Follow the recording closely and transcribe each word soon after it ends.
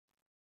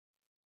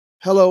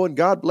Hello and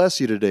God bless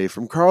you today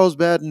from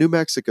Carlsbad, New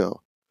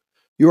Mexico.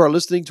 You are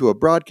listening to a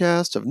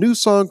broadcast of New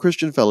Song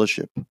Christian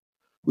Fellowship.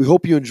 We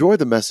hope you enjoy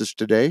the message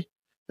today,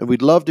 and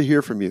we'd love to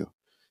hear from you.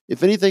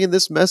 If anything in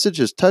this message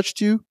has touched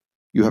you,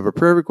 you have a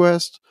prayer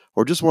request,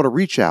 or just want to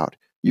reach out,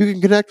 you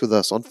can connect with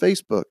us on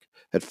Facebook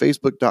at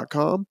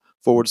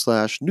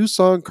facebook.com/New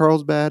Song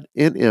Carlsbad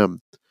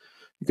NM.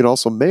 You can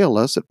also mail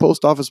us at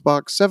Post Office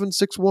Box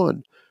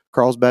 761,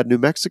 Carlsbad, New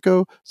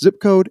Mexico, zip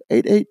code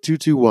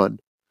 88221.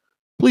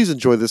 Please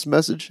enjoy this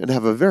message and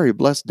have a very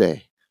blessed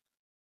day.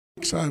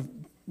 I've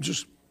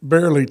just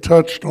barely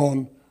touched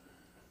on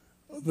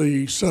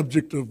the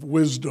subject of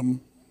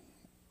wisdom.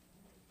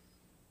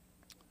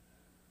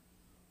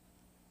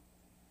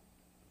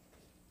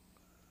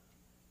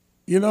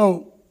 You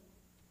know,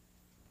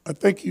 I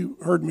think you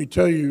heard me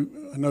tell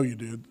you, I know you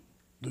did,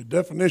 the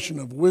definition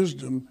of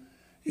wisdom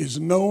is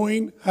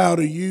knowing how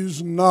to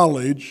use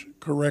knowledge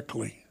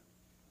correctly.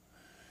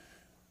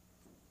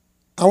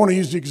 I want to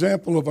use the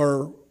example of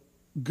our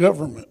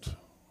government,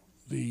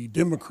 the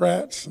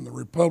Democrats and the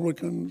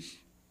Republicans.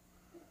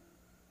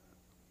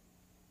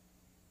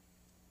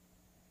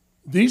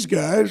 These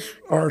guys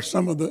are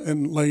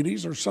and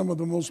ladies are some of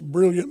the most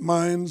brilliant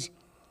minds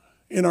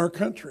in our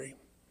country.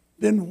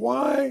 Then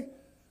why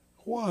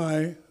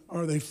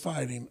are they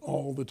fighting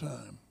all the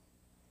time?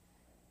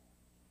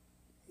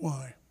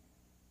 Why?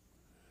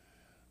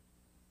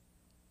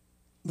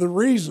 The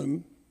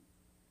reason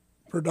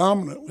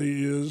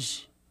predominantly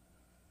is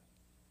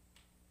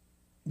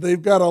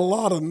they've got a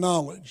lot of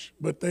knowledge,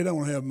 but they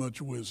don't have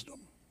much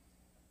wisdom.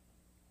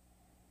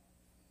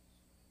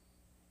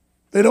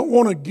 They don't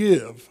want to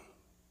give,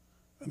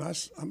 and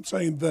I'm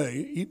saying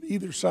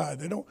either side.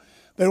 They don't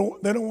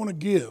want to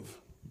give.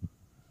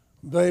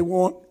 They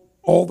want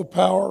all the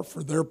power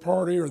for their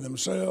party or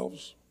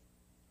themselves.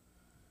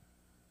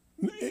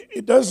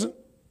 It doesn't,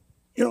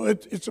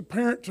 it's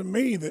apparent to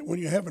me that when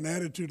you have an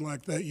attitude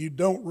like that, you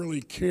don't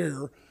really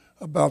care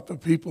about the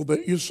people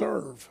that you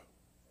serve.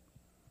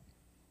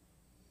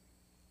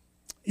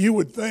 You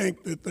would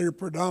think that their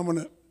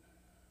predominant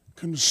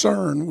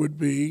concern would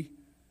be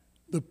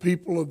the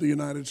people of the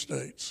United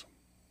States.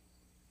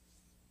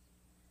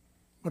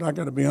 But I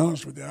got to be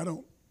honest with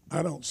you,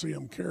 I don't see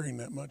them caring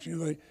that much.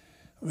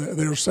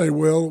 They'll say,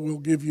 well, we're going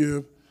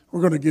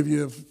to give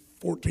you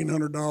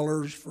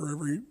 $1,400 for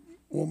every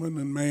woman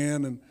and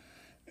man, and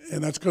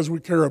that's because we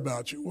care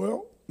about you.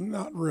 Well,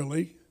 not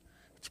really.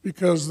 It's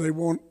because they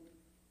want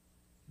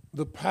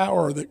the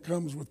power that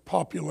comes with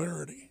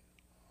popularity.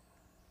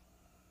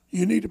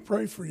 You need to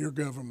pray for your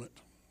government.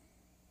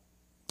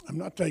 I'm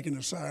not taking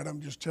a side. I'm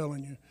just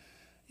telling you,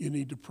 you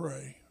need to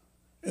pray.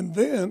 And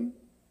then,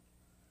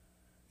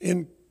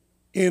 in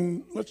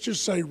let's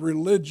just say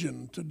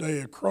religion today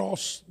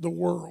across the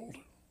world,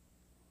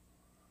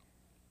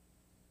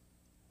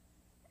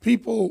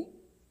 people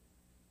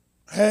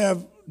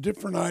have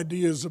different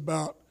ideas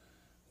about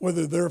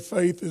whether their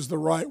faith is the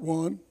right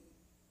one.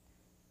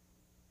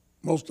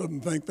 Most of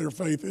them think their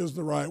faith is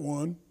the right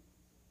one.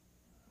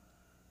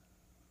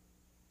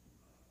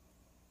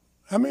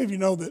 How many of you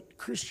know that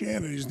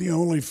Christianity is the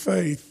only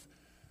faith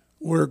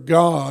where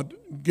God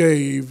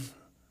gave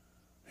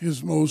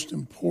his most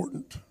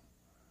important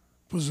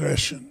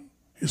possession,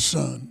 his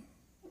son?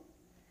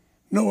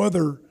 No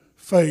other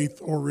faith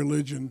or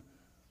religion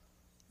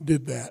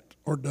did that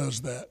or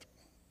does that.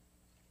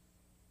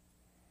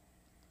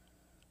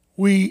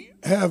 We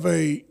have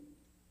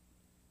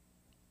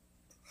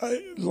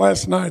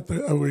last night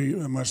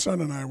my son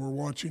and I were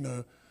watching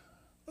a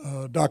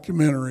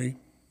documentary,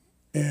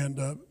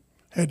 and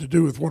had to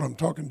do with what I'm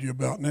talking to you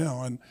about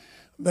now. And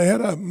they had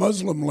a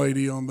Muslim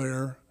lady on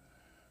there,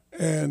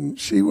 and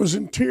she was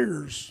in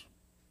tears.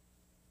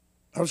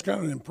 I was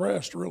kind of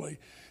impressed, really.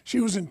 She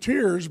was in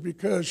tears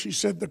because she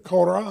said the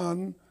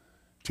Quran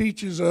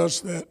teaches us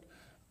that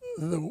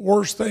the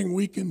worst thing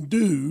we can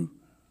do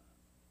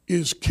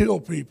is kill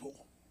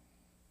people.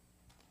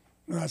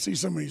 And I see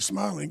somebody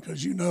smiling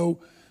because you know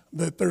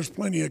that there's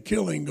plenty of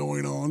killing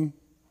going on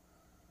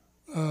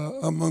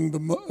among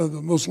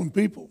the Muslim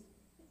people.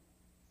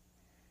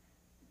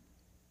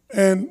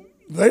 And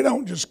they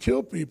don't just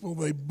kill people,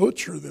 they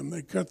butcher them.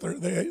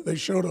 They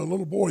showed a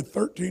little boy,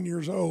 13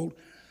 years old.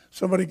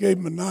 Somebody gave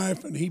him a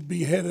knife and he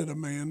beheaded a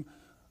man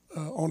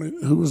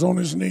who was on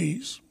his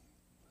knees.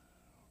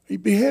 He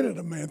beheaded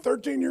a man,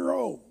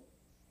 13-year-old.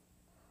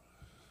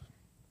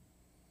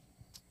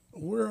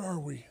 Where are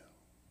we?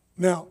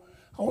 Now,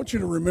 I want you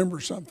to remember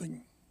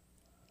something.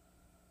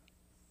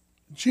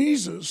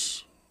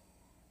 Jesus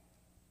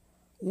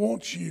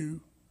wants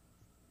you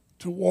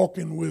to walk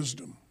in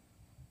wisdom.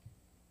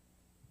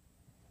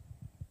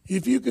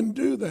 If you can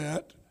do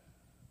that,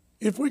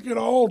 if we could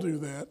all do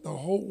that, the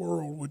whole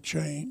world would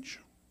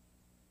change.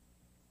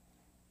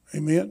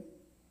 Amen?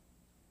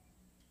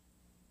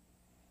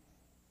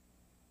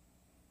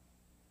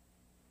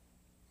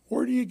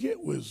 Where do you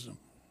get wisdom?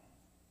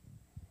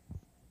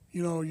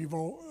 You know,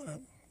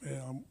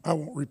 I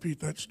won't repeat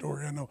that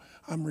story. I know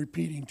I'm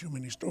repeating too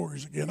many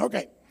stories again.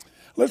 Okay,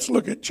 let's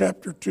look at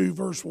chapter 2,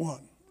 verse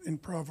 1 in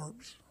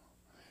Proverbs.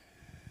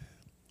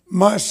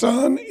 My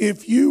son,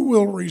 if you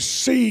will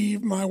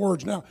receive my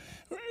words. Now,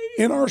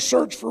 in our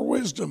search for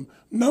wisdom,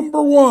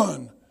 number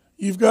one,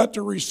 you've got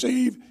to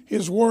receive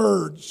his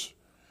words.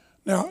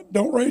 Now,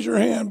 don't raise your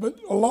hand, but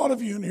a lot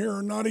of you in here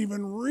are not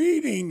even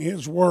reading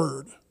his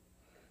word.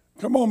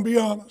 Come on, be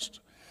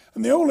honest.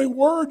 And the only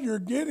word you're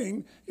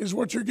getting is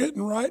what you're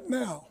getting right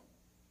now.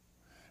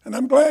 And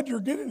I'm glad you're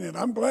getting it.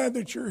 I'm glad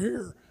that you're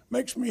here.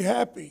 Makes me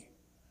happy.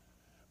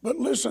 But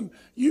listen,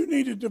 you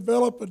need to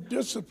develop a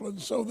discipline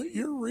so that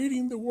you're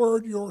reading the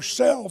word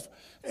yourself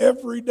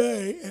every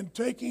day and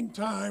taking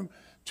time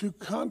to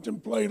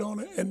contemplate on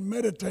it and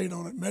meditate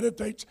on it.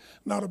 Meditate's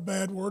not a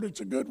bad word, it's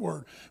a good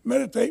word.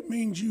 Meditate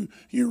means you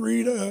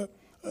read 2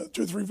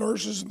 or 3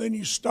 verses and then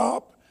you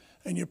stop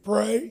and you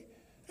pray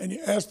and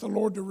you ask the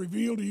Lord to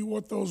reveal to you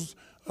what those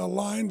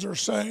lines are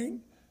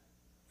saying.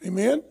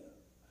 Amen?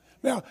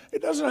 Now,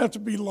 it doesn't have to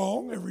be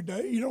long every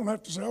day. You don't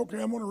have to say, okay,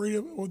 I'm going to read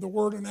it with the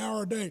word an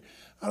hour a day.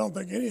 I don't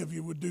think any of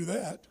you would do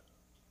that.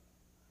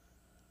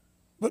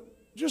 But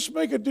just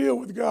make a deal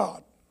with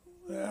God.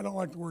 I don't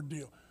like the word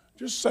deal.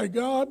 Just say,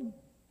 God,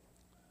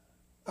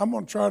 I'm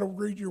going to try to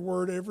read your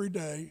word every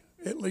day,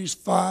 at least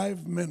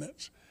 5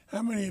 minutes.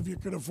 How many of you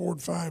could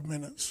afford 5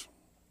 minutes?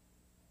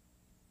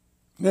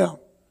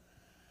 Now,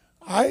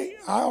 I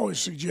always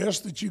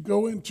suggest that you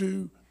go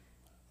into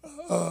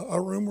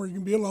a room where you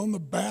can be alone, the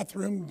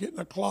bathroom, get in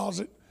a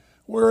closet,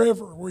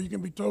 wherever, where you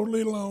can be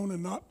totally alone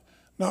and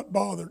not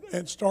bothered,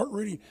 and start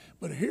reading.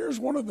 But here's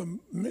one of the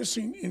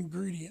missing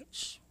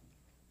ingredients.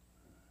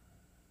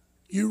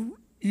 You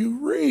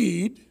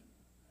read,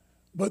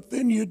 but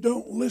then you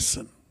don't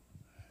listen.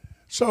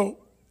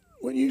 So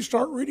when you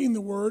start reading the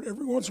word,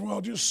 every once in a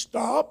while, just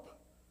stop.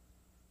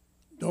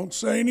 Don't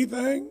say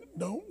anything.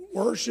 Don't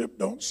worship.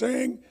 Don't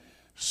sing.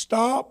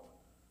 Stop.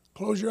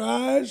 Close your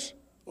eyes.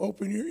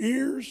 Open your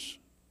ears.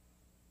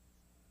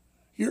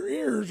 Your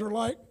ears are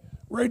like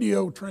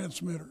radio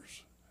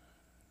transmitters.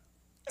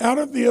 Out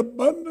of the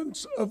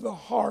abundance of the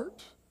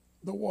heart,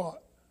 the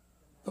what?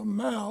 The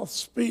mouth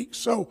speaks.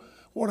 So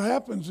what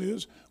happens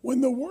is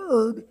when the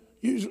word,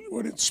 usually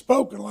when it's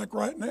spoken, like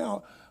right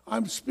now,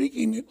 I'm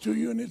speaking it to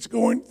you and it's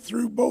going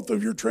through both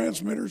of your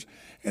transmitters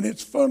and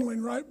it's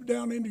funneling right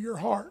down into your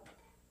heart.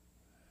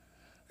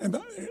 And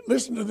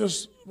listen to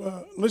this.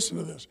 Listen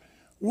to this.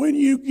 When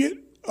you get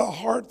a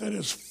heart that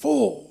is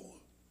full,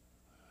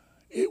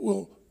 it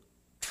will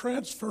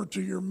transfer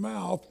to your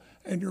mouth,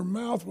 and your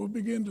mouth will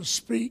begin to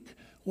speak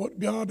what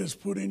God has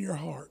put in your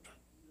heart.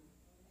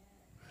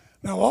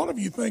 Now, a lot of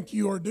you think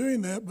you are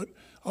doing that, but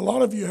a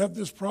lot of you have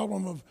this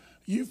problem of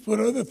you've put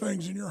other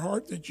things in your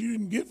heart that you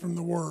didn't get from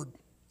the Word.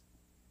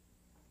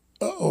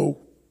 Uh-oh.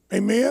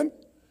 Amen?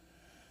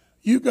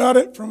 You got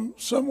it from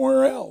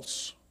somewhere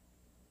else.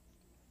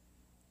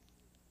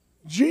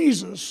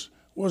 Jesus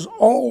was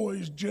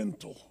always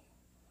gentle.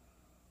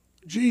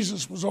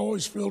 Jesus was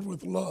always filled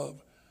with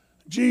love.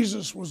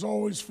 Jesus was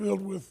always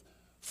filled with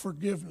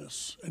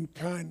forgiveness and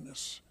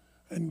kindness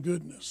and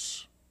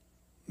goodness.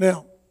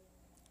 Now,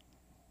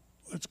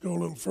 let's go a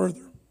little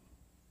further.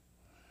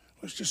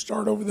 Let's just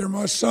start over there.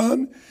 My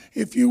son,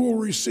 if you will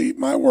receive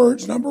my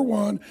words, number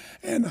one,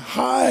 and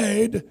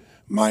hide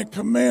my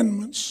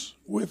commandments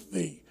with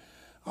thee.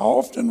 I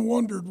often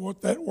wondered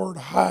what that word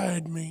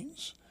hide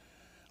means.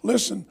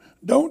 Listen,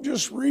 don't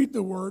just read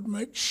the word.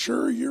 Make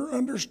sure you're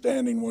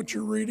understanding what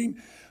you're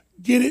reading.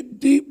 Get it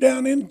deep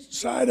down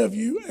inside of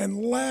you and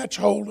latch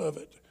hold of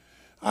it.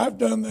 I've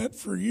done that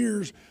for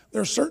years.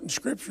 There are certain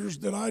scriptures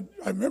that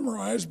I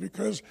memorized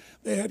because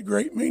they had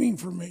great meaning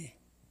for me.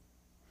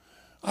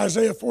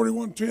 Isaiah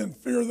 41:10,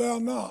 fear thou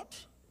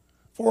not,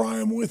 for I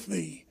am with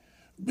thee.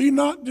 Be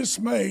not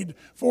dismayed,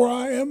 for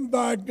I am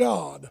thy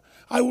God.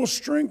 I will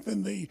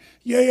strengthen thee,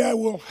 yea, I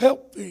will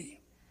help thee.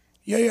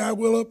 Yea, I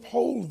will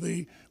uphold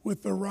thee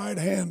with the right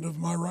hand of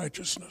my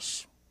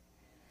righteousness.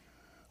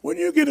 When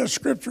you get a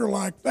scripture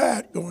like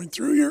that going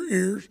through your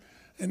ears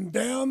and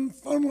down,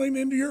 funneling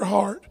into your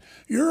heart,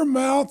 your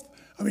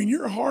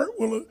heart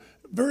will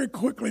very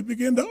quickly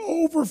begin to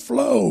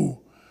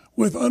overflow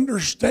with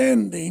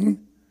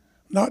understanding,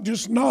 not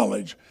just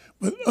knowledge,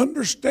 but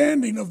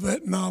understanding of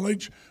that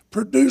knowledge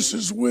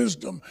produces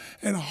wisdom.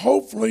 And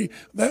hopefully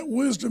that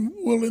wisdom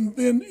will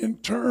then in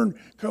turn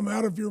come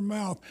out of your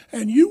mouth.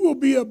 And you will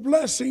be a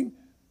blessing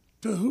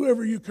to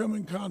whoever you come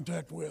in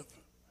contact with.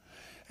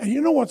 And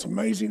you know what's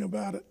amazing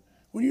about it?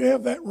 When you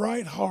have that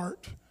right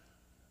heart,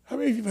 how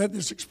many of you have had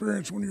this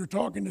experience when you're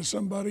talking to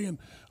somebody and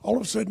all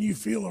of a sudden you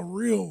feel a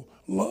real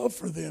love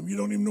for them? You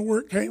don't even know where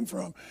it came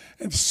from.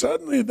 And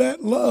suddenly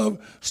that love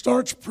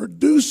starts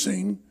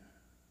producing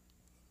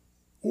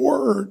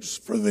words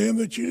for them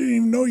that you didn't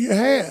even know you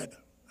had.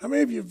 How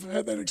many of you have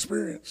had that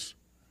experience?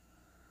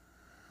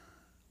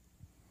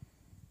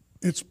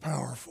 It's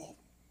powerful.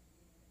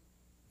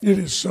 It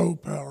is so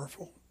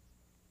powerful.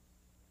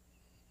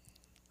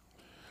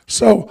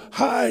 So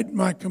hide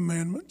my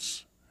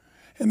commandments.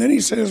 And then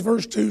he says,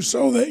 verse 2,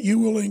 so that you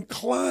will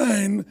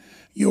incline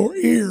your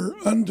ear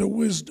unto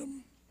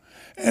wisdom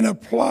and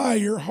apply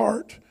your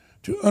heart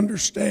to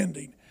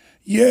understanding.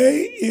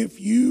 Yea,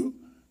 if you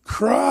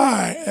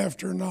cry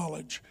after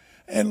knowledge,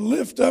 and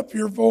lift up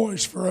your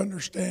voice for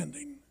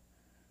understanding.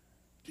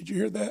 Did you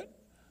hear that?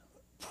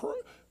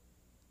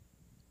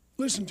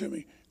 Listen to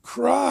me.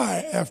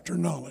 Cry after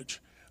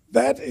knowledge.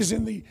 That is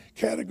in the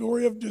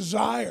category of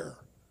desire.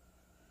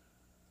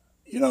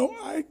 You know,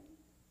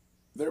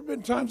 there have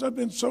been times I've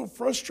been so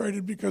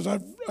frustrated because I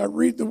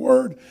read the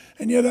Word,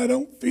 and yet I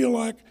don't feel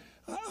like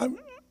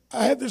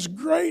I had this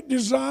great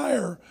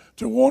desire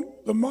to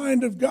want the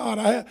mind of God.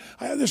 I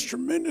had this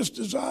tremendous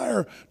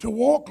desire to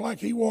walk like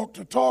He walked,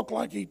 to talk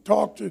like He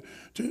talked,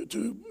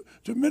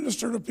 to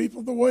minister to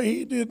people the way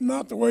He did,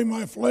 not the way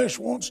my flesh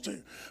wants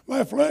to.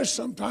 My flesh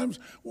sometimes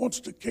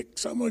wants to kick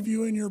some of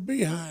you in your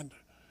behind.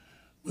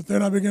 But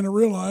then I begin to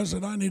realize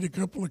that I need a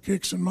couple of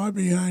kicks in my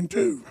behind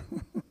too.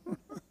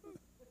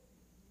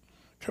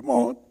 Come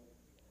on.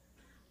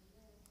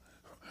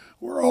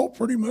 We're all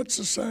pretty much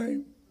the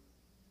same.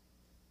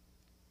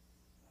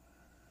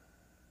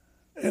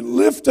 And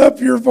lift up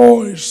your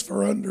voice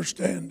for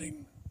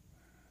understanding.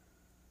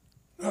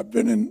 I've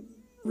been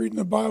reading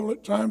the Bible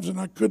at times, and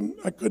I couldn't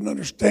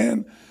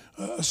understand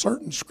a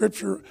certain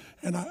scripture,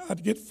 and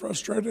I'd get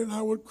frustrated, and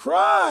I would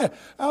cry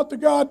out to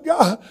God,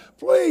 God,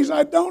 please,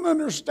 I don't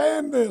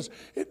understand this.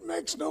 It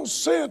makes no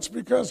sense,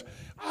 because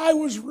I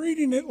was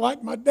reading it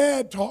like my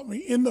dad taught me,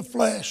 in the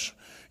flesh.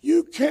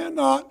 You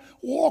cannot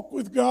walk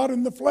with God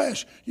in the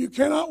flesh. You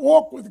cannot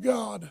walk with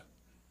God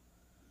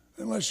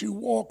unless you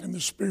walk in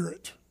the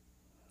Spirit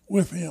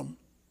with Him.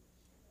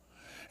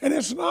 And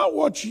it's not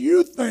what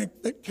you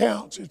think that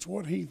counts, it's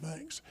what He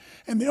thinks.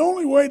 And the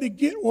only way to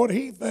get what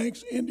He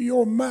thinks into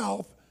your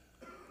mouth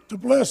to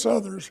bless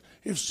others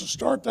is to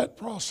start that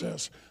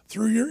process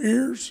through your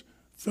ears,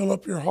 fill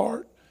up your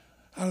heart.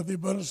 Out of the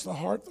abundance of the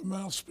heart, the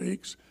mouth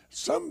speaks.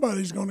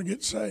 Somebody's going to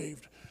get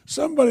saved.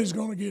 Somebody's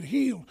going to get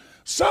healed.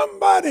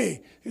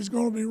 Somebody is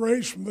going to be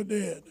raised from the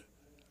dead.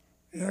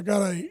 And I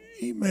got an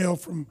email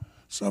from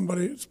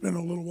somebody, it's been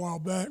a little while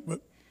back,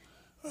 but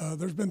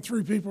there's been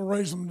 3 people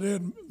raised from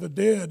the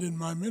dead in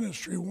my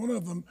ministry. One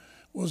of them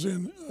was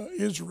in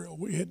Israel.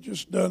 We had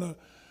just done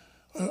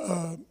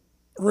a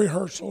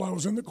rehearsal. I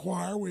was in the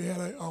choir. We had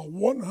a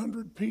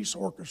 100-piece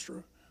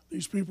orchestra.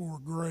 These people were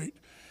great.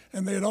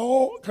 And they had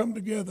all come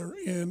together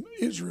in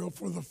Israel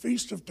for the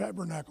Feast of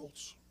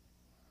Tabernacles.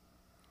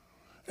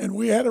 And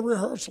we had a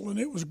rehearsal, and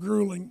it was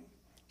grueling.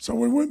 So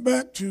we went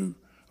back to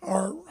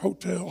our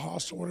hotel,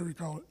 hostel, whatever you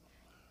call it.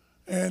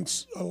 And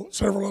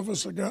several of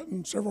us had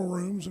gotten several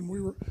rooms, and we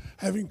were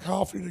having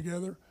coffee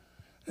together.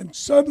 And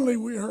suddenly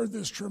we heard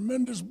this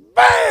tremendous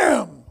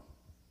bam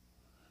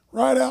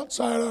right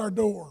outside our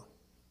door.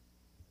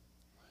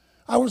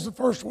 I was the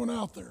first one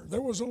out there.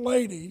 There was a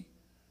lady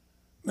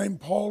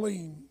named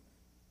Pauline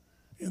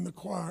in the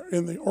choir,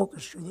 in the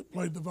orchestra, that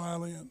played the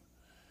violin.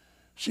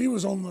 She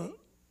was on the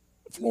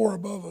floor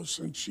above us,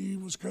 and she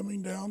was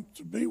coming down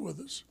to be with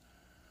us.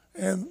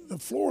 And the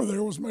floor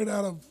there was made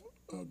out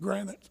of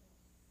granite.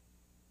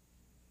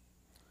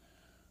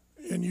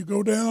 And you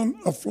go down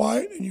a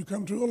flight and you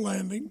come to a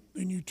landing,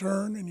 then you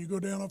turn and you go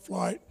down a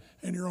flight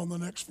and you're on the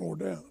next floor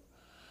down.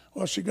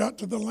 Well, she got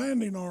to the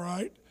landing all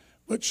right,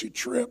 but she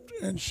tripped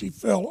and she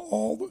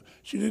fell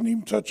she didn't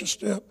even touch a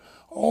step,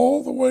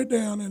 all the way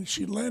down, and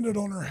she landed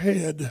on her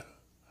head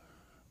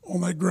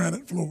on that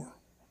granite floor.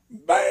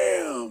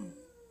 Bam!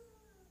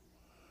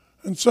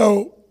 And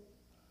so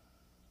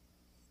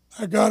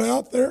I got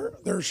out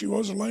there she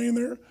was laying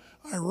there.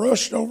 I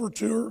rushed over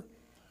to her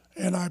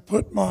and I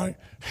put my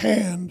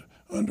hand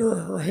under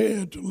her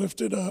head to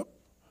lift it up.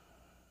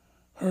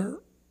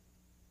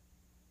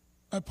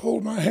 I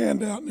pulled my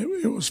hand out, and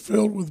it was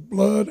filled with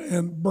blood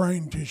and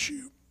brain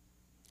tissue.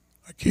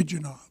 I kid you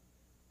not.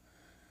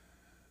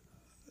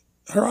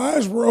 Her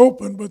eyes were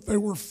open, but they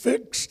were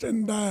fixed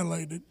and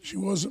dilated. She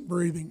wasn't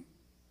breathing.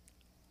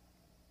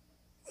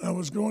 I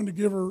was going to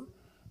give her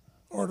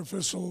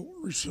artificial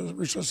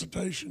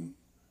resuscitation.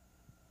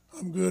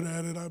 I'm good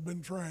at it. I've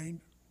been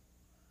trained.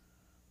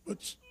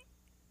 But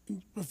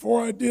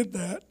before I did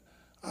that,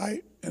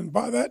 and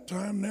by that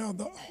time now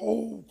the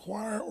whole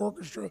choir,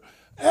 orchestra,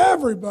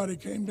 everybody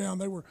came down.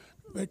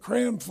 They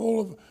crammed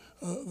full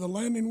of the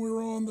landing we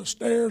were on, the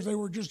stairs. They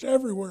were just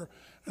everywhere.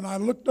 And I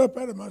looked up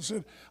at them. I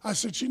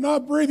said, she's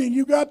not breathing.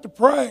 You got to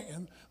pray.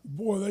 And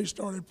boy, they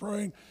started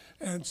praying.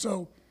 And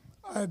so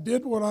I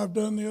did what I've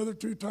done the other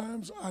 2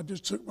 times. I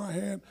just took my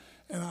hand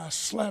and I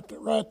slapped it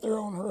right there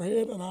on her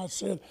head. And I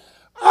said,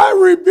 I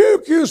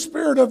rebuke you,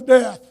 spirit of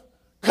death.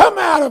 Come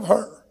out of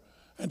her.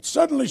 And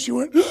suddenly she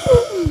went,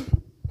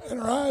 and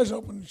her eyes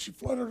opened, and she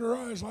fluttered her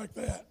eyes like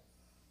that.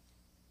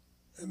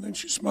 And then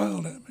she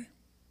smiled at me.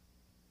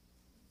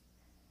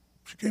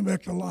 She came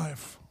back to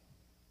life.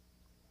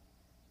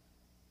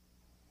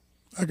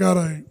 I got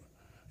an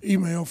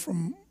email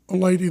from a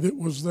lady that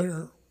was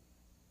there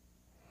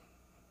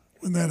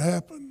when that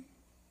happened.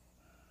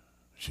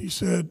 She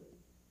said,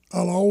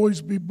 I'll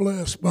always be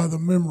blessed by the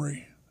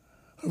memory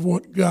of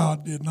what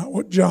God did, not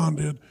what John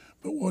did,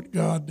 but what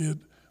God did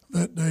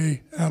that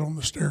day out on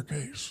the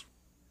staircase.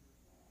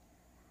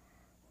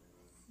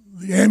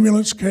 The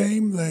ambulance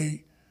came,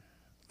 they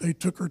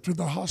took her to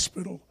the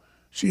hospital.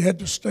 She had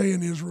to stay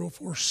in Israel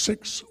for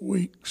 6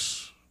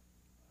 weeks.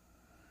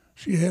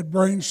 She had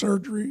brain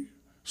surgery,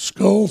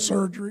 skull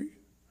surgery,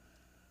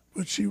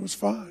 but she was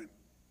fine.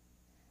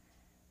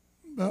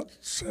 About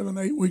 7,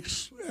 8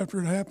 weeks after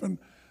it happened,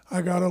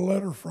 I got a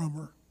letter from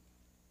her.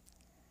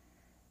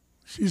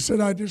 She said,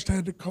 I just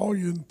had to call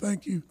you and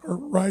thank you, or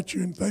write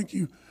you and thank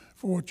you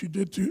for what you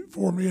did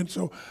for me. And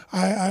so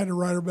I had to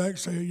write her back and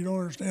say, you don't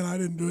understand, I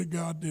didn't do it,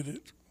 God did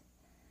it.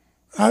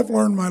 I've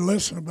learned my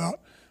lesson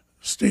about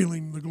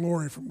stealing the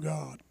glory from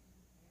God.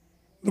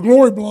 The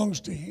glory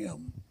belongs to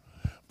Him.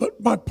 But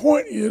my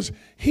point is,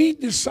 He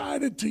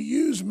decided to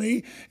use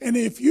me, and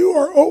if you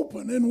are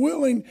open and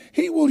willing,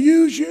 He will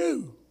use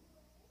you.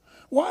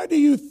 Why do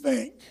you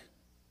think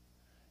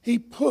He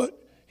put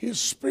His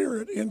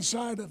Spirit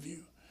inside of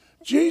you?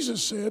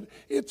 Jesus said,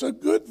 it's a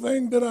good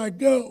thing that I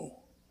go.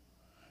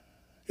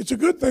 It's a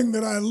good thing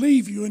that I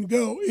leave you and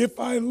go. If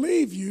I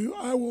leave you,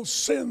 I will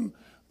send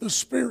the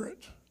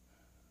Spirit.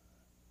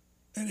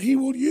 And He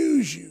will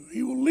use you.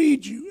 He will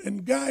lead you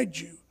and guide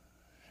you.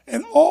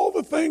 And all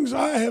the things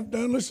I have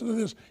done, listen to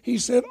this. He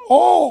said,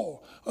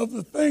 all of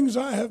the things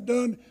I have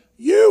done,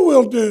 you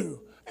will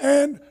do.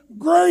 And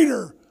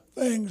greater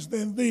things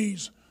than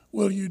these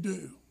will you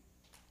do.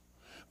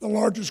 The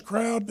largest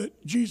crowd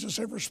that Jesus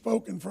ever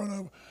spoke in front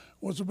of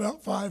was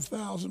about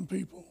 5,000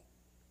 people.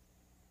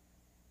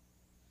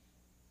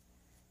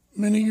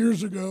 Many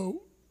years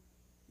ago,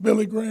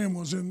 Billy Graham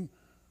was in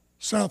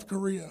South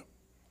Korea.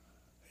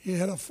 He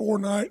had a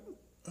 4-night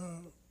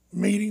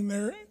meeting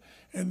there,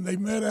 and they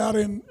met out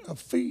in a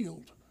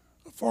field,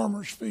 a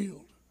farmer's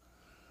field.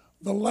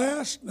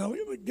 Now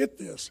get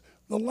this,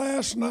 the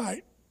last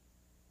night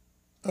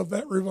of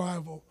that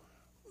revival,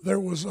 there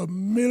was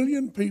 1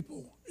 million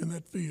people in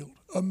that field,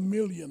 1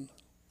 million.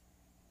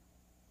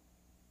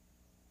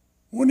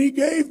 When he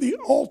gave the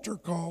altar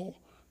call,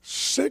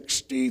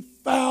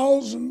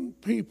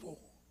 60,000 people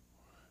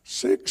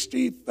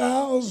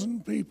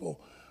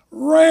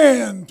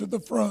ran to the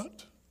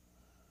front.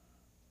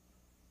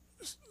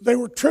 They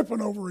were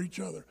tripping over each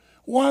other.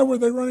 Why were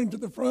they running to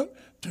the front?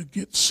 To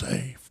get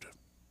saved,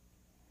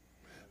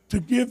 to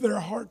give their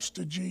hearts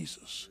to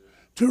Jesus,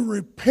 to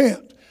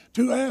repent,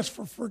 to ask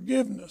for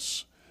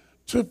forgiveness,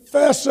 to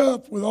fess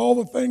up with all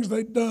the things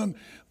they'd done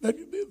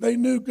that they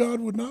knew God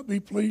would not be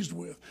pleased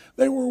with.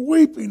 They were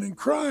weeping and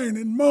crying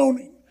and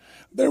moaning.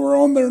 They were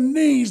on their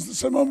knees.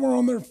 Some of them were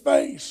on their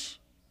face.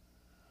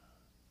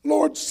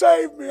 Lord,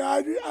 save me.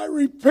 I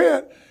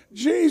repent.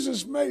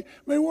 Jesus, may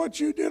what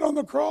you did on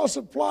the cross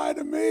apply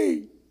to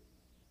me.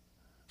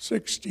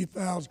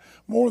 60,000,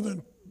 more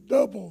than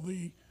double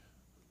the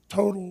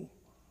total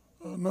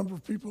number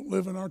of people that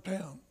live in our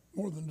town.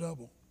 More than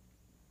double.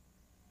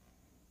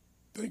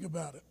 Think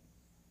about it.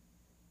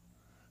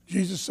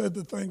 Jesus said,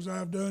 the things I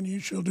have done, you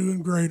shall do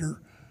in greater,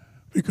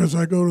 because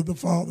I go to the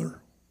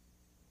Father.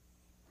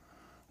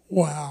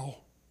 Wow.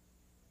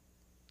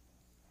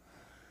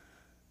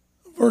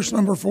 Verse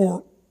number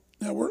 4.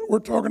 Now we're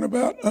talking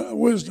about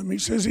wisdom. He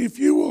says, if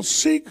you will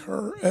seek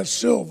her as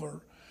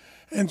silver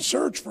and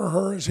search for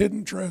her as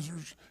hidden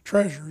treasures,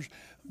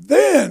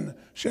 then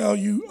shall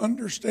you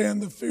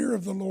understand the fear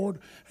of the Lord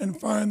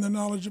and find the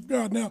knowledge of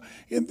God. Now,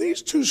 in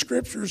these two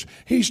scriptures,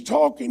 he's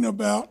talking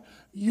about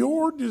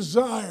your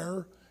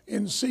desire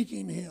in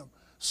seeking Him.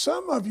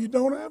 Some of you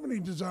don't have any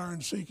desire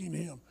in seeking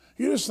Him.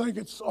 You just think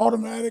it's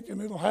automatic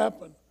and it'll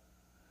happen.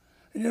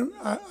 And you know,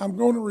 I'm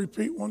going to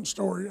repeat one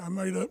story I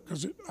made up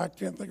because I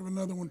can't think of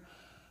another one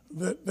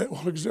that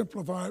will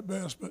exemplify it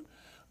best. But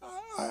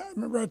I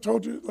remember I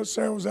told you, let's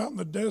say I was out in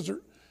the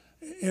desert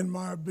in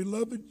my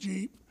beloved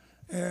Jeep,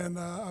 and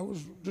I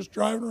was just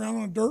driving around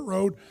on a dirt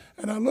road,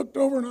 and I looked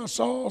over and I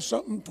saw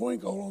something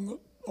twinkle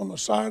on the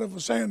side of a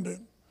sand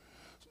dune.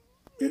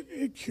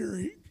 It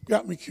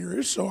got me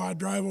curious, so I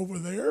drive over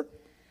there,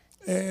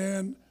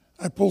 and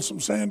I pull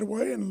some sand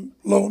away, and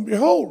lo and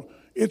behold,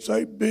 it's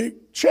a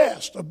big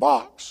chest, a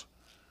box.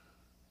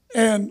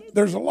 And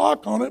there's a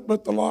lock on it,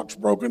 but the lock's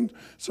broken,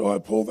 so I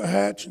pulled the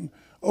hatch and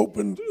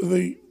opened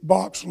the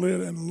box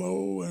lid, and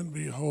lo and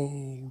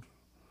behold,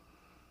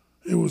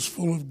 it was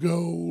full of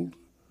gold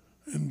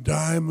and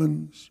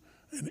diamonds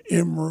and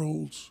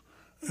emeralds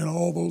and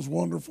all those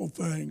wonderful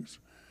things.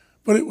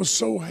 But it was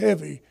so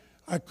heavy,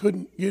 I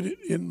couldn't get it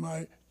in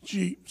my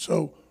Jeep,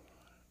 so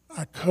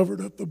I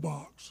covered up the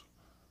box,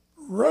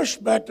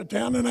 rushed back to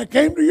town, and I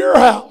came to your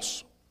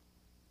house.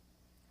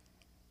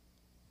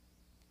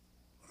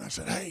 I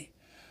said, hey,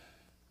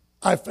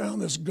 I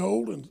found this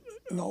gold and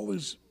all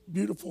these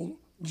beautiful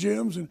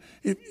gems, and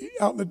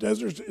out in the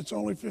desert, it's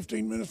only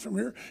 15 minutes from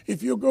here.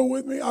 If you'll go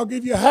with me, I'll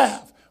give you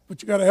half,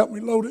 but you got to help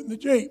me load it in the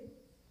Jeep.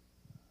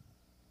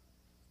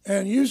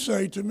 And you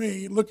say to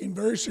me, looking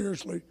very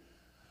seriously,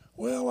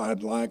 well,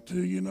 I'd like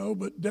to,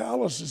 but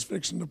Dallas is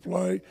fixing to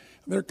play.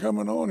 They're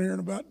coming on here in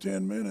about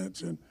 10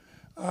 minutes, and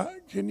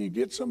can you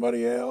get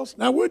somebody else?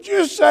 Now, would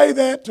you say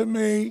that to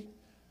me?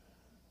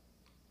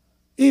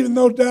 Even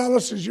though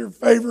Dallas is your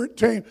favorite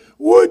team,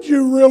 would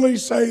you really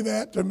say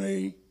that to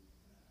me?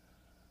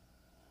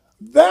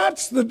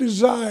 That's the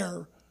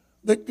desire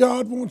that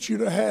God wants you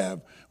to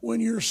have when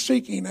you're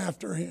seeking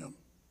after Him.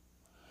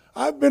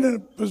 I've been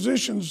in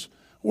positions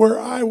where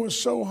I was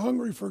so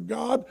hungry for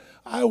God,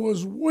 I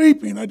was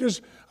weeping.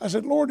 I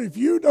said, Lord, if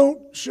you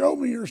don't show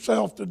me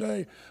yourself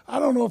today, I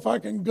don't know if I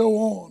can go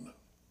on.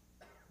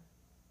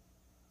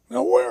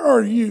 Now, where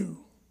are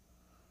you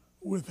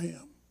with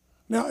Him?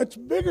 Now, it's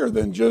bigger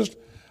than just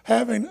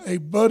having a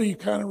buddy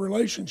kind of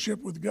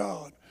relationship with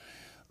God.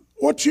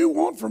 What you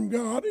want from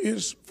God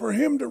is for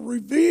Him to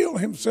reveal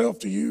Himself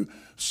to you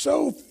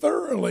so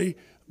thoroughly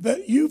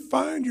that you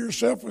find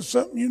yourself with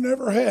something you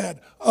never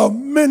had, a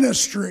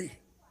ministry.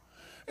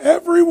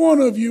 Every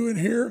one of you in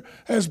here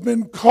has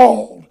been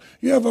called.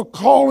 You have a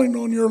calling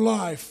on your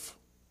life.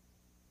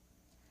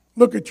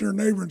 Look at your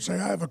neighbor and say,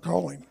 I have a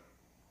calling.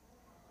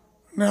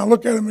 Now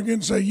look at him again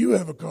and say, you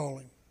have a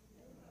calling.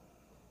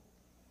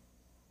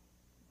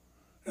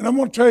 And I'm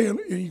going to tell you,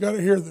 you got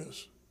to hear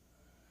this.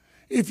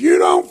 If you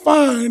don't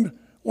find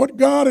what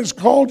God has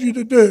called you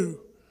to do,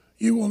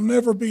 you will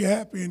never be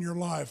happy in your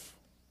life.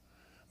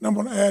 And I'm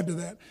going to add to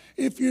that.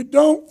 If you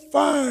don't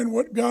find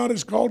what God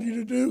has called you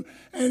to do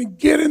and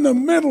get in the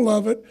middle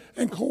of it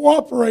and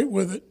cooperate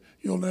with it,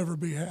 you'll never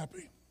be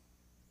happy.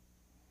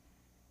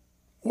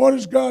 What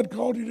has God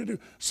called you to do?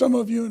 Some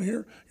of you in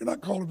here, you're not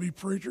called to be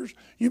preachers.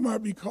 You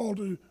might be called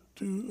to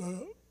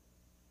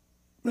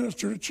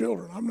minister to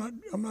children. I'm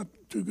not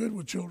too good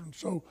with children,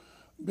 so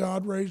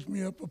God raised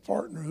me up a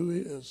partner who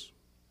is.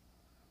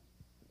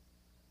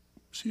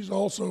 She's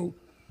also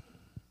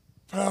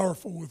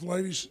powerful with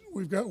ladies.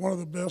 We've got one of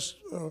the best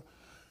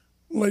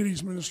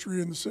ladies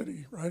ministry in the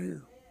city right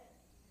here.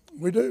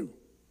 We do,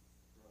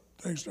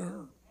 thanks to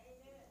her.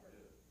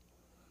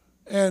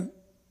 And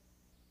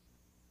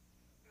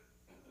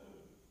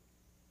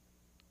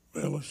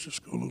well, let's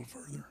just go a little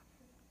further.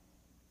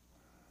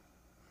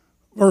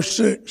 Verse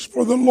 6,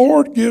 for the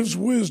Lord gives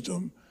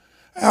wisdom,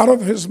 out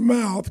of His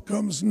mouth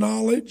comes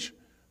knowledge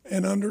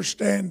and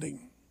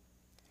understanding.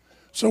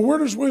 So where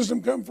does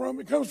wisdom come from?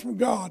 It comes from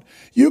God.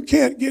 You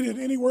can't get it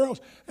anywhere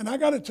else. And I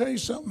got to tell you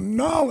something.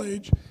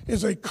 Knowledge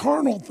is a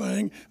carnal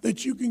thing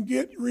that you can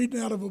get reading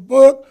out of a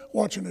book,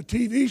 watching a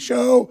TV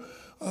show,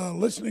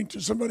 listening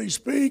to somebody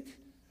speak.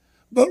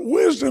 But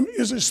wisdom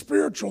is a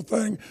spiritual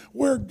thing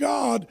where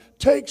God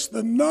takes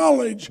the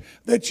knowledge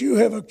that you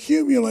have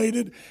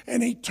accumulated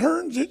and He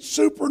turns it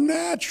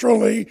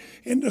supernaturally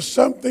into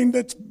something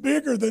that's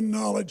bigger than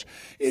knowledge.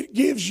 It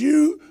gives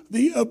you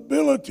the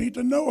ability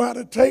to know how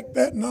to take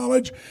that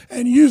knowledge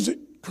and use it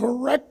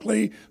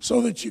correctly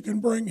so that you can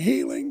bring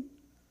healing,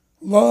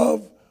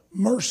 love,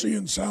 mercy,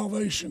 and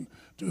salvation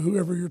to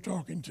whoever you're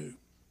talking to.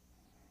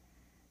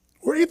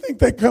 Where do you think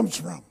that comes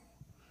from?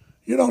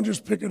 You don't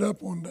just pick it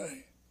up one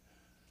day.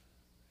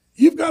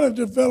 You've got to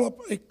develop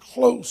a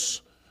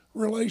close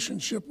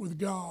relationship with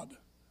God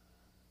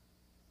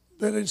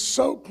that is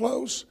so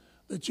close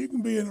that you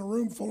can be in a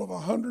room full of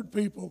 100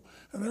 people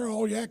and they're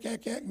all yak,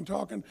 yak, yak and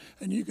talking,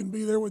 and you can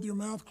be there with your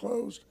mouth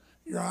closed,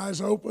 your eyes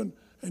open,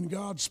 and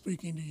God's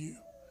speaking to you.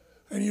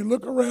 And you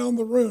look around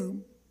the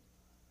room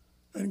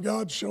and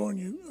God's showing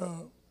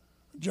you,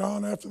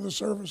 John, after the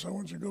service, I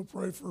want you to go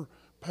pray for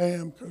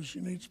Pam because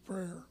she needs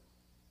prayer.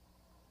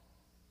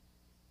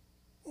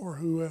 Or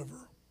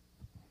whoever.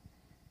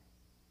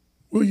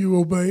 Will you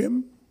obey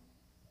Him?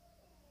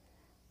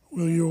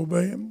 Will you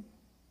obey Him?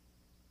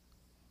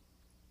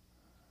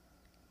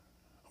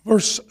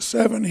 Verse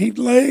 7, He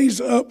lays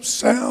up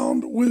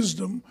sound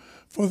wisdom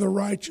for the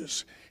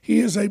righteous. He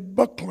is a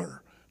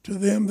buckler to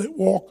them that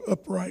walk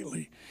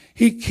uprightly.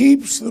 He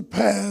keeps the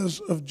paths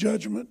of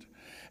judgment,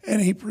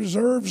 and He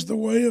preserves the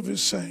way of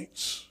His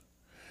saints.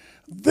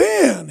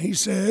 Then, He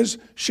says,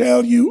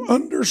 shall you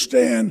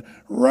understand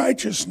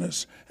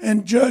righteousness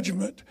and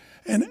judgment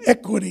and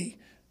equity,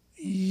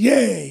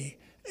 yea,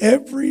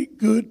 every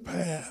good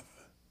path.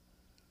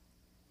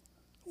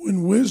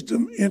 When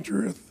wisdom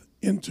entereth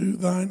into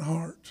thine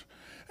heart,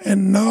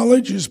 and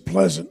knowledge is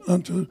pleasant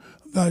unto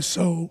thy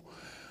soul,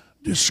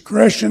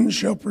 discretion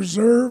shall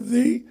preserve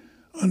thee,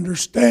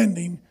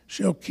 understanding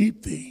shall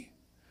keep thee.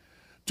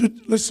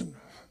 Listen,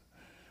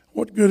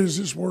 what good is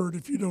this word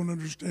if you don't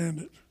understand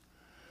it?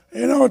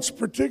 You know, it's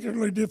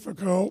particularly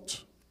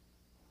difficult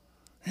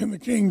in the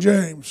King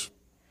James.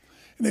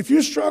 And if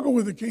you struggle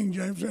with the King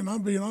James, and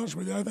I'm being honest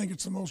with you, I think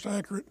it's the most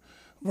accurate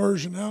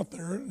version out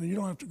there. And you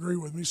don't have to agree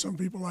with me. Some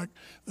people like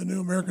the New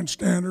American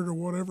Standard or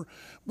whatever.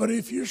 But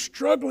if you're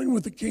struggling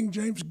with the King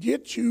James,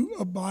 get you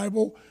a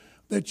Bible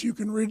that you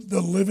can read, the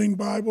Living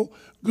Bible,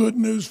 Good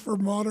News for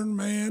Modern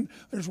Man.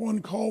 There's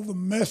one called The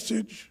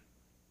Message.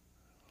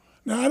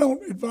 Now, I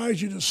don't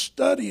advise you to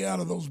study out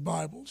of those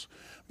Bibles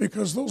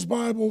because those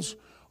Bibles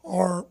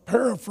are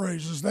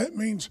paraphrases. That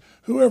means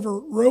whoever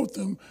wrote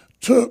them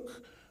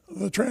took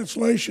the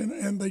translation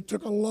and they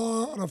took a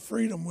lot of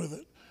freedom with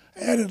it,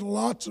 added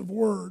lots of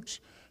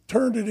words,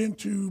 turned it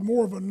into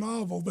more of a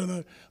novel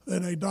than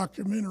a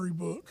documentary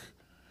book.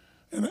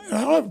 And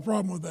I don't have a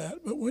problem with that,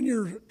 but when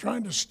you're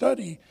trying to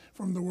study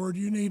from the Word,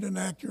 you need an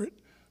accurate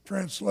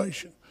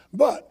translation.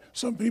 But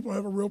some people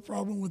have a real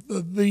problem with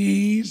the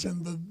these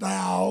and the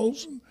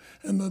thous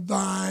and the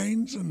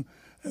thines and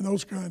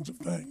those kinds of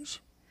things.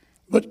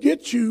 But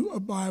get you a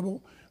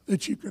Bible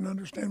that you can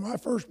understand. My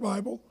first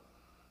Bible,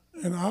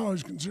 and I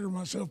always consider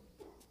myself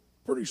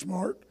pretty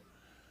smart,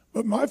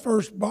 but my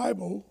first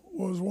Bible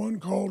was one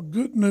called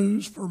Good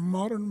News for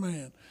Modern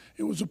Man.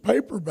 It was a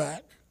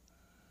paperback.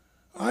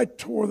 I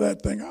tore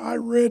that thing. I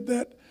read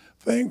that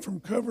thing from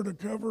cover to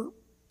cover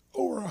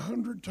over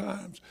 100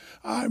 times.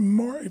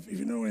 If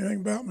you know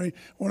anything about me,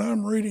 when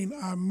I'm reading,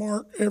 I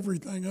mark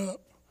everything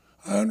up.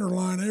 I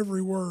underline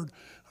every word.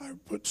 I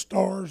put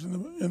stars in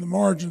the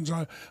margins.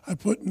 I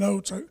put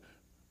notes.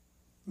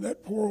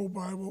 That poor old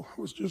Bible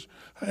was just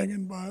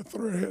hanging by a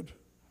thread,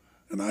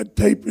 and I'd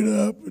tape it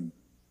up.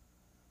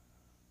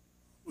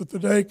 But the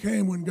day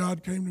came when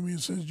God came to me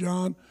and says,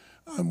 "John,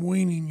 I'm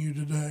weaning you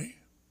today."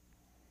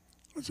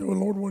 I said, "Well,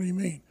 Lord, what do you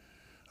mean?"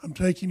 "I'm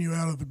taking you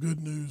out of the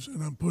Good News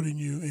and I'm putting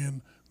you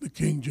in the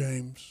King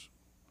James."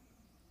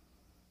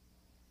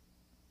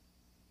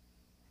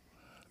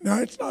 Now,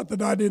 it's not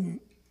that I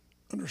didn't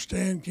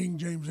understand King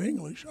James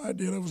English. I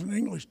did. I was an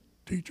English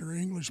teacher,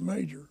 English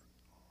major.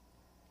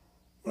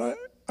 But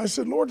I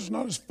said, "Lord, it's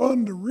not as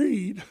fun to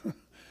read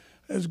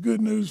as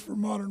Good News for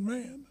Modern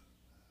Man."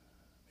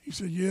 He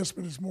said, "Yes,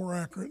 but it's more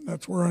accurate, and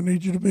that's where I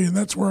need you to be." And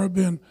that's where I've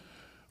been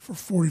for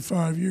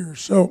 45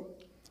 years. So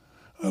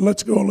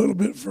let's go a little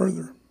bit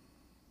further.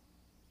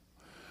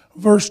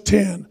 Verse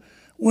 10,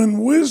 "When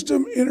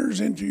wisdom enters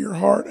into your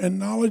heart and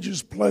knowledge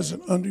is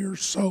pleasant unto your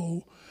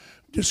soul,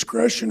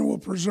 discretion will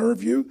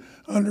preserve you,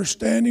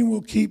 understanding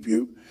will keep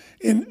you,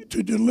 and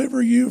to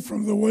deliver you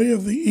from the way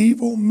of the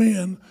evil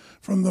men,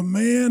 from the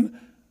man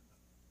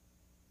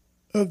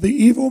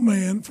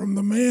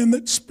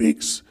that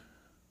speaks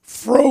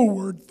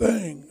froward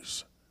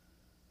things."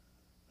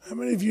 How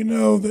many of you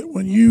know that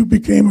when you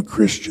became a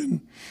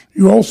Christian,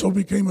 you also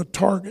became a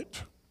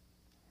target?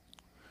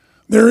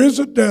 There is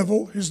a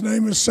devil, his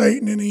name is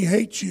Satan, and he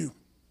hates you.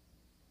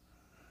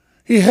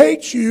 He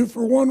hates you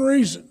for one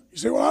reason. You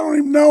say, "Well, I don't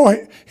even know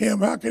him.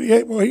 How could he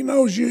hate?" Well, he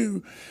knows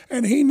you,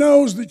 and he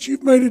knows that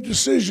you've made a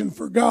decision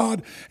for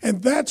God,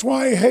 and that's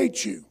why he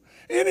hates you.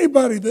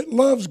 Anybody that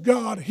loves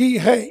God, he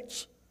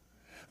hates.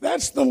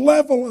 That's the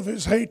level of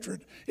his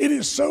hatred. It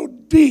is so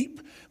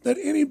deep that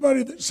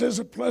anybody that says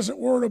a pleasant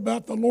word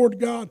about the Lord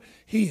God,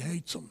 he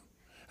hates them.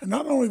 And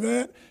not only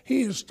that,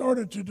 he has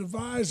started to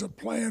devise a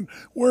plan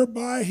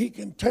whereby he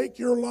can take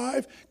your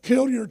life,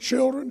 kill your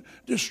children,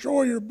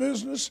 destroy your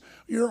business,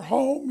 your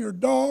home, your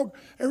dog,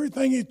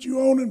 everything that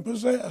you own and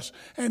possess.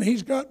 And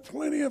he's got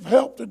plenty of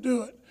help to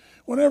do it.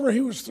 Whenever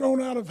he was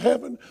thrown out of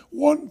heaven,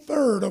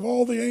 1/3 of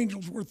all the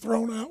angels were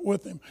thrown out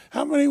with him.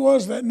 How many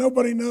was that?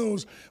 Nobody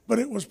knows, but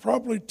it was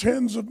probably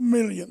tens of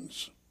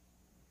millions.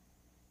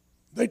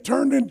 They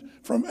turned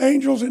from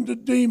angels into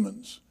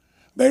demons.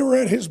 They were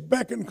at his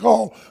beck and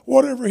call.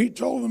 Whatever he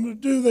told them to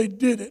do, they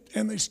did it,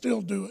 and they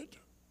still do it.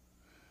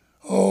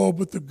 Oh,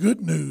 but the good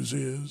news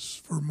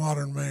is, for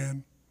modern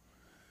man,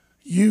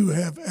 you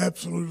have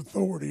absolute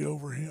authority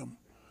over him.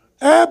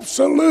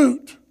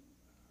 Absolute.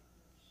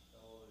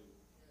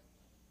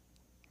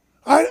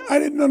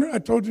 I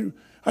told you,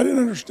 I didn't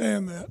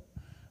understand that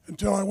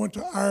until I went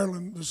to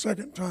Ireland the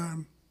second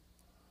time.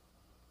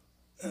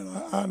 And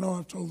I know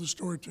I've told this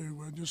story too,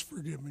 but just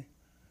forgive me.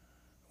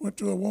 Went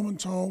to a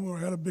woman's home where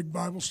I had a big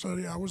Bible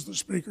study. I was the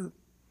speaker.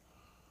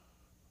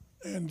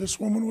 And this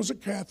woman was a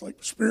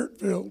Catholic,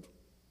 Spirit-filled.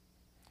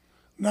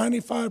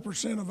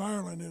 95% of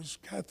Ireland is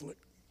Catholic.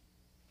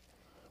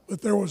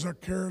 But there was a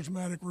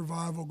charismatic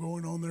revival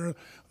going on there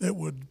that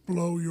would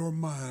blow your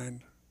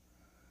mind.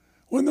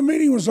 When the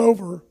meeting was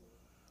over,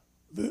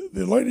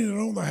 the lady that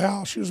owned the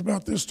house, she was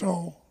about this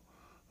tall,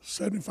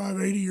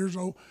 75, 80 years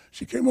old.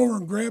 She came over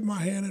and grabbed my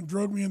hand and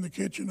dragged me in the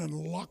kitchen and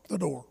locked the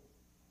door.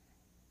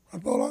 I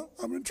thought,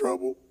 I'm in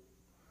trouble.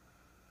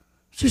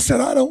 She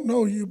said, "I don't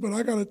know you, but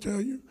I got to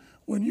tell you,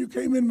 when you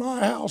came in my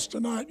house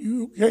tonight,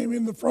 you came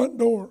in the front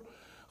door.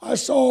 I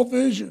saw a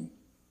vision,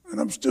 and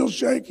I'm still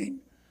shaking."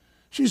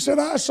 She said,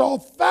 "I saw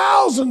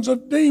thousands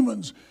of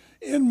demons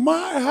in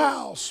my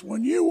house.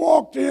 When you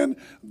walked in,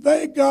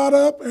 they got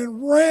up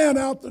and ran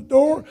out the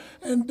door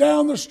and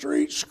down the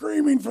street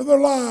screaming for their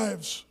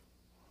lives."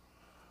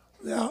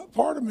 Now,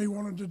 part of me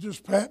wanted to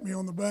just pat me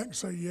on the back and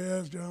say,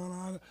 "Yes,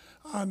 John,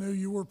 I knew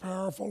you were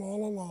powerful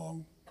all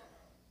along."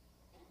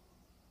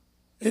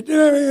 It didn't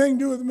have anything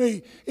to do with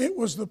me. It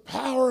was the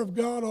power of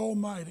God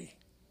Almighty.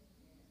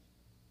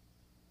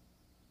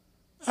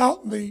 While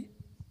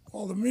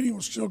the meeting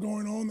was still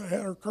going on, they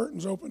had her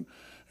curtains open,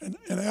 and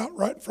out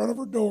right in front of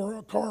her door,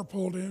 a car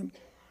pulled in,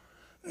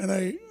 and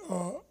a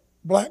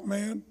black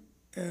man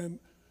and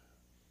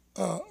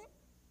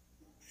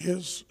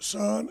his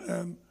son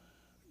and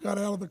got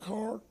out of the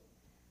car.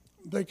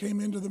 They came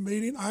into the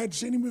meeting. I had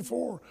seen him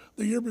before.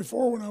 The year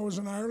before when I was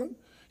in Ireland,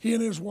 he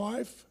and his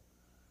wife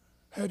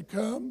had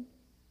come.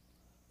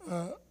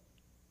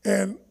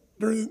 And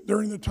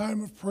during the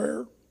time of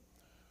prayer,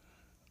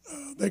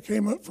 they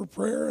came up for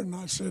prayer, and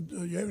I said,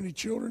 "You have any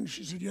children?"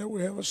 She said, "Yeah,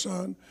 we have a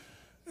son."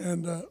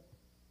 And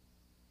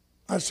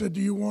I said,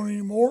 "Do you want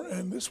any more?"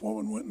 And this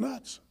woman went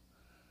nuts.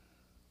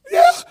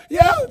 Yeah,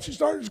 yeah. And she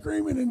started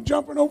screaming and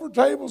jumping over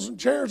tables and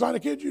chairs. I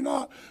kid you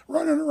not,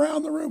 running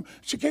around the room.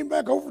 She came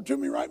back over to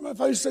me right in my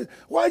face and said,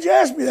 "Why'd you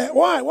ask me that?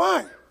 Why?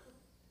 Why?"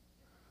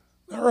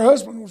 Now, her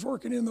husband was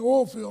working in the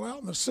oil field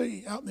out in the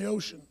sea, out in the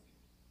ocean.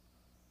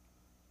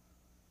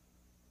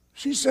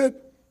 She said,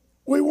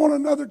 "We want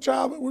another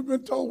child, but we've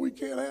been told we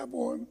can't have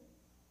one."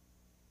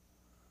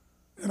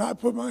 And I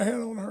put my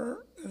hand on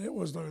her, and it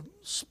was the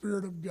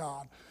Spirit of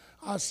God.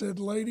 I said,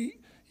 "Lady,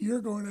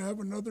 you're going to have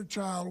another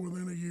child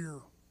within a year."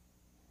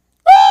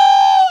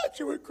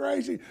 She went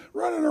crazy,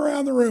 running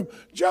around the room,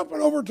 jumping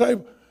over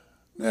table.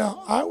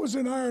 Now, I was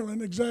in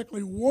Ireland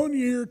exactly 1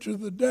 year to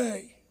the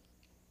day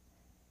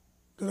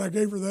that I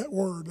gave her that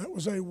word. That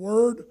was a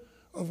word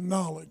of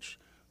knowledge.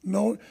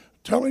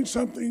 Telling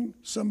something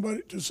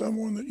to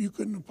someone that you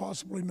couldn't have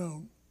possibly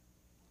known.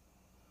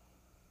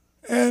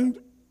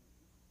 And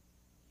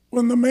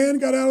when the man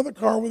got out of the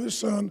car with his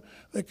son,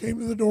 they came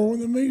to the door. When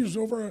the meeting was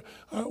over,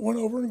 I went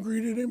over and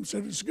greeted him and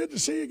said, "It's good to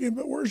see you again,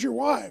 but where's your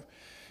wife?"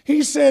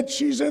 He said,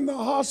 "She's in the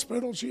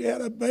hospital. She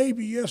had a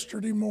baby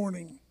yesterday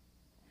morning,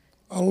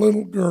 a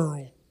little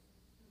girl."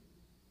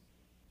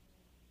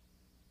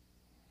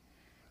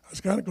 I was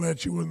kind of glad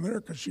she wasn't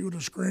there because she would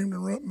have screamed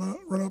and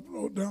run up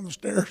and down the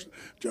stairs,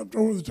 jumped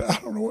over the top.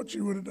 I don't know what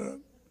she would have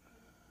done.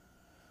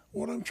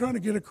 What I'm trying to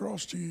get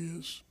across to you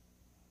is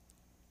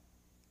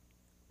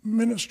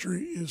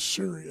ministry is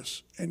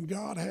serious, and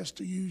God has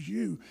to use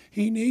you.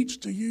 He needs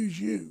to use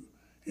you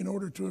in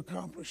order to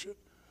accomplish it.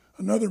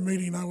 Another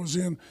meeting I was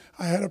in,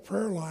 I had a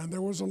prayer line.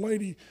 There was a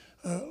lady,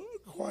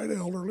 quite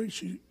elderly.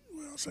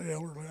 I say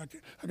elderly.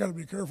 I got to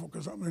be careful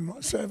because I'm in my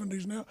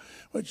 70s now.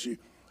 But she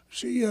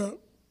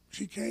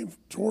came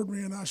toward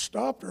me, and I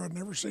stopped her. I'd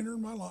never seen her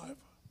in my life.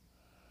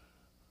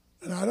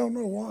 And I don't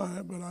know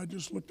why, but I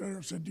just looked at her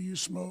and said, "Do you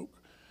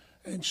smoke?"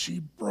 And she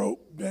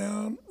broke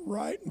down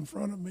right in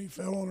front of me,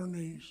 fell on her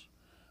knees,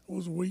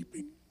 was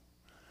weeping.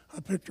 I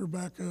picked her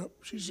back up.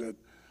 She said,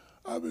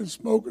 "I've been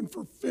smoking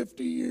for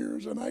 50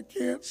 years, and I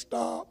can't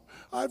stop.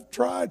 I've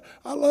tried.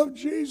 I love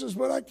Jesus,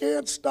 but I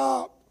can't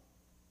stop."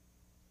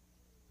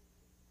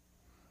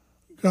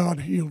 God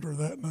healed her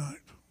that night.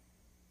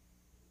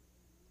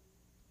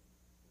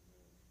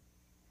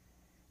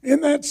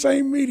 In that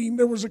same meeting,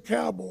 there was a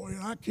cowboy,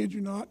 and I kid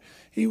you not,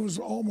 he was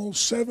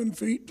almost 7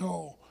 feet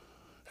tall,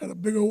 had a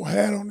big old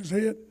hat on his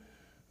head.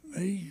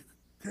 He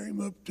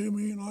came up to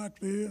me like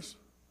this.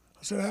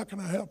 I said, "How can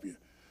I help you?"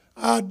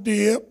 "I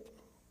dip."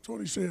 That's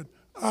what he said.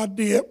 "I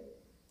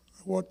dip."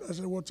 I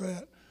said, "What's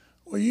that?"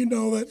 "Well, you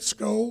know that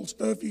skull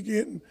stuff you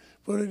get and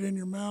put it in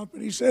your mouth."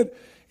 But he said,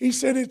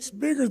 "It's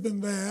bigger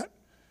than that."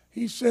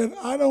 He said,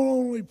 "I don't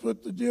only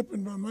put the dip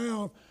in my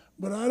mouth,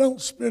 but I don't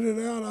spit it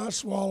out, I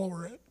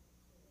swallow it."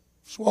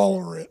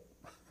 Swallow it.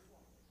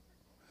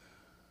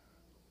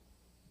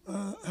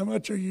 How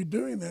much are you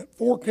doing that?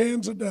 4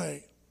 cans a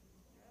day.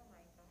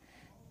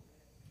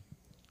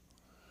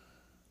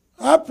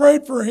 I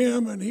prayed for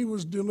him, and he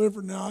was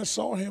delivered. Now, I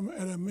saw him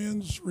at a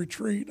men's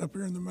retreat up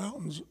here in the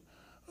mountains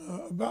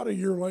about a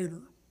year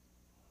later.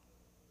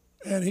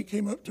 And he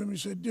came up to me and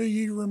said, "Do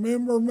you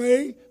remember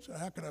me?" I said,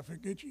 "How could I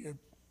forget you?"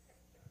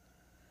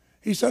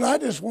 He said, "I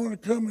just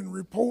wanted to come and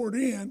report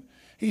in."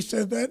 He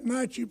said, "That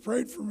night you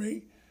prayed for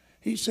me,"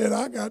 he said,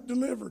 "I got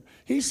delivered."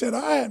 He said,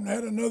 "I haven't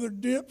had another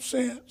dip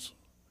since."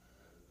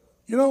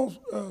 You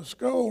know,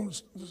 skull,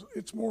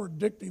 it's more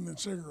addicting than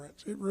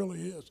cigarettes. It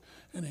really is.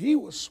 And he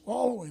was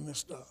swallowing this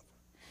stuff.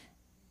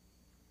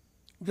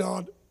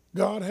 God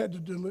had to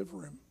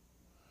deliver him.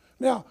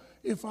 Now,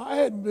 if I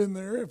hadn't been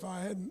there, if I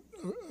hadn't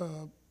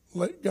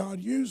let God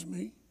use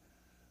me,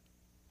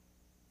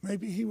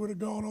 maybe he would have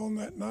gone on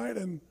that night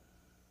and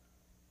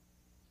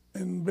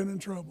been in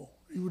trouble.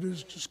 He would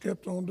have just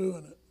kept on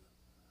doing it.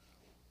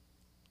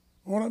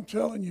 What I'm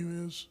telling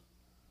you is,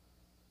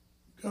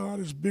 God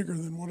is bigger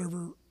than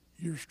whatever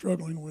you're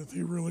struggling with.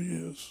 He really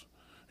is.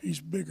 He's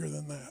bigger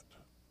than that.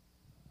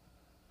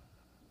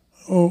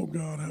 Oh,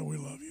 God, how we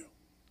love you.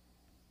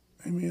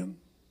 Amen.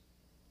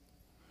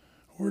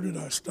 Where did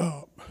I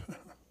stop?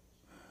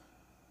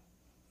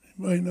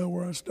 Anybody know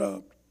where I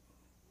stopped?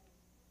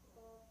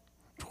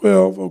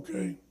 12,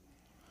 okay.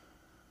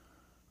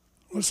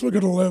 Let's look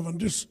at 11.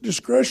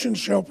 Discretion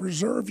shall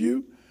preserve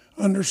you.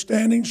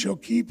 Understanding shall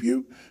keep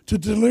you, to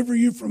deliver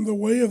you from the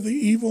way of the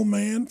evil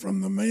man,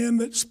 from the man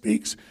that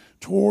speaks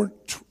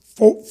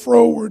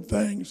froward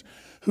things,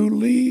 who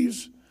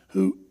leave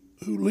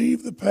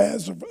the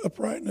paths of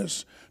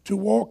uprightness to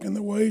walk in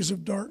the ways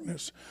of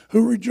darkness,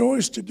 who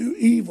rejoice to do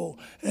evil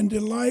and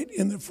delight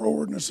in the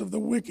frowardness of the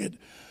wicked,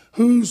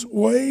 whose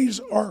ways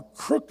are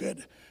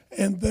crooked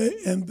and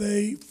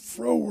they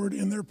froward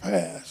in their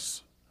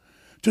paths.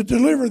 To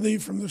deliver thee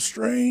from the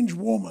strange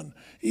woman,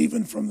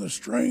 even from the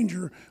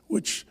stranger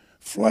which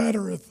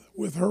flattereth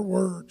with her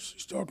words.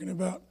 He's talking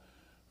about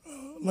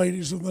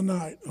ladies of the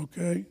night,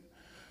 okay?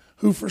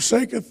 who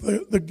forsaketh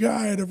the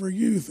guide of her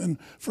youth, and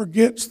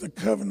forgets the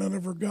covenant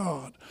of her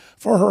God.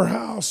 For her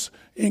house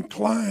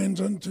inclines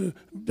unto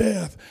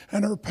death,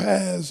 and her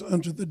paths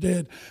unto the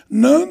dead.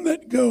 None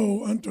that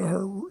go unto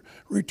her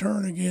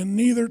return again,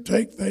 neither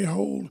take they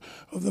hold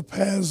of the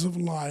paths of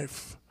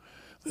life,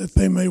 that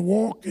they may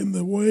walk in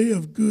the way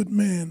of good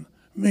men,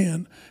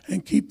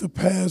 and keep the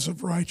paths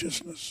of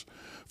righteousness.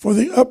 For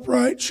the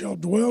upright shall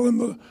dwell in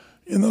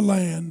the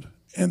land,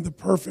 and the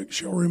perfect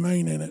shall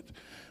remain in it.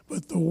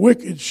 But the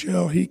wicked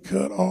shall he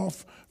cut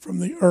off from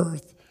the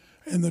earth,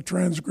 and the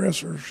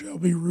transgressor shall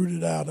be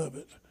rooted out of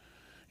it.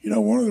 You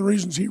know, one of the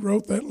reasons he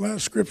wrote that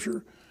last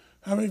scripture,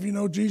 how many of you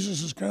know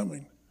Jesus is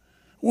coming?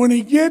 When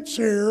he gets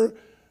here,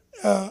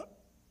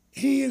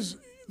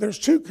 there's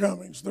two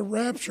comings. The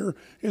rapture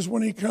is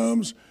when he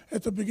comes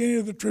at the beginning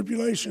of the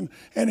tribulation,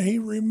 and he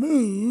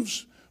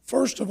removes,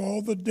 first of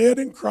all, the dead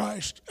in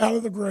Christ out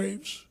of the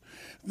graves.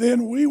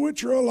 Then we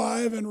which are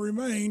alive and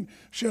remain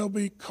shall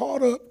be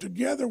caught up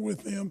together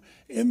with them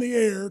in the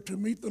air to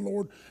meet the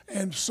Lord,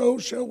 and so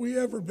shall we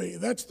ever be.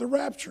 That's the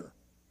rapture.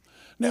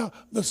 Now,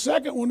 the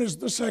second one is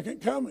the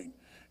second coming.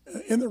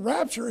 In the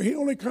rapture, he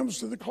only comes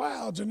to the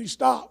clouds and he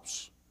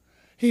stops.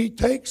 He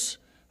takes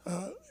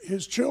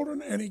his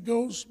children and he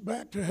goes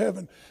back to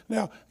heaven.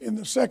 Now, in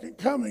the second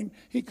coming,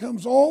 he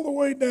comes all the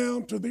way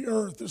down to the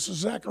earth. This is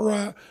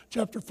Zechariah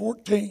chapter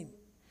 14.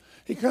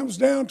 He comes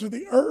down to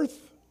the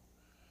earth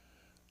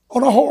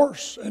on a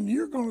horse, and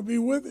you're going to be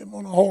with him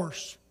on a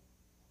horse.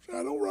 Say,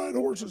 I don't ride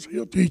horses.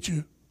 He'll teach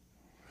you.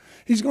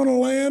 He's going to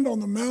land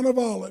on the Mount of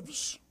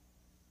Olives.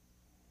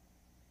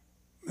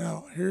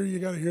 Now, here you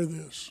got to hear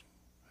this.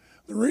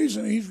 The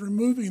reason he's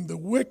removing the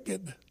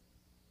wicked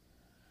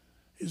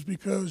is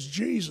because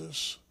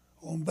Jesus,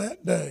 on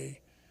that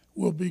day,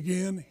 will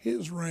begin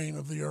his reign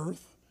of the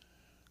earth,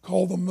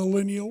 called the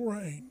millennial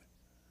reign.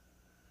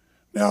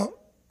 Now,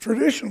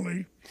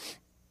 traditionally,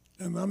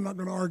 and I'm not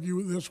going to argue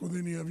with this with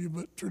any of you,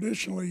 but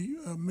traditionally,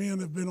 men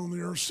have been on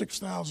the earth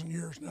 6,000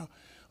 years. Now,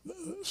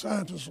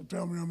 scientists will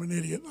tell me I'm an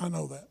idiot. I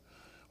know that.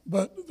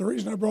 But the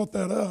reason I brought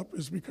that up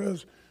is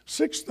because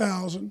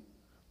 6,000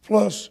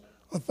 plus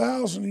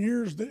 1,000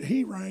 years that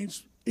he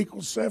reigns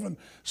equals 7.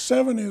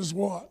 7 is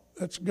what?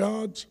 That's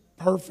God's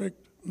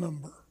perfect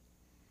number.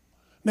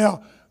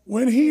 Now,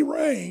 when he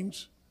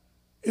reigns,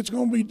 it's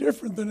going to be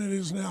different than it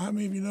is now. How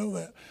many of you know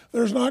that?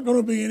 There's not going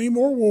to be any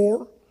more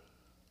war.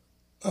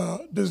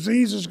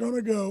 Disease is going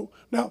to go.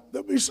 Now,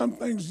 there'll be some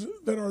things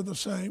that are the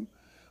same.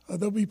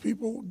 There'll be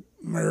people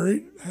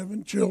married,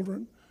 having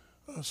children.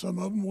 Some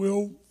of them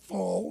will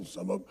fall.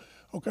 Some of them,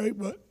 okay,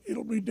 but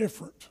it'll be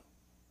different.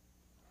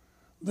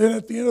 Then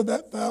at the end of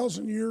that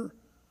 1,000-year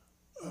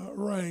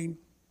reign,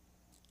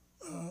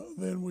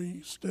 then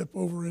we step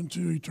over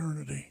into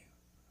eternity.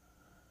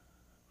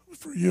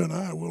 For you and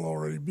I, we'll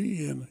already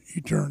be in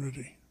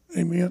eternity.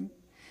 Amen?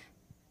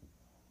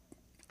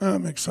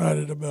 I'm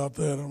excited about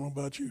that. I don't know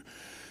about you.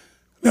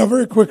 Now,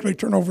 very quickly,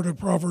 turn over to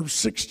Proverbs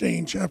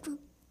 16,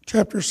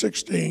 chapter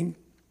 16.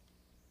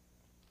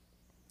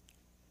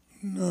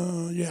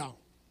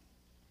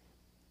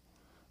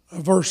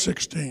 Verse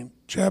 16.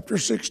 Chapter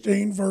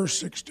 16, verse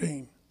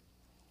 16.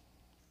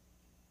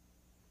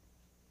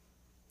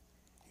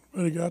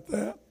 Everybody got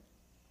that?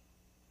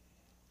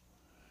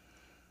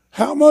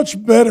 How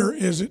much better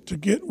is it to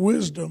get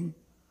wisdom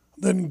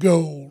than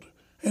gold,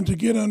 and to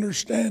get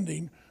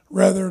understanding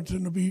rather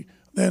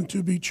than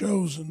to be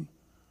chosen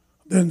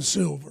than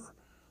silver?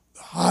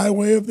 The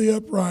highway of the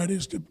upright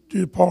is to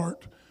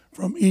depart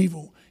from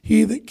evil.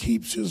 He that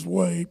keeps his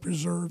way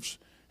preserves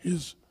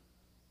his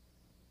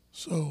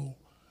soul.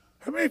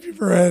 How many of you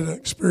ever had an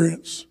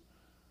experience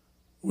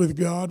with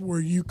God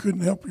where you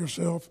couldn't help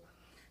yourself,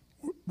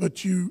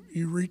 but you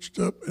reached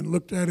up and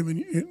looked at him,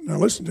 and now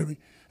listen to me,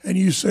 and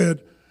you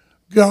said,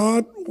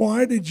 God,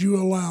 why did you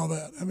allow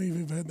that? How many of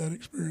you have had that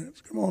experience?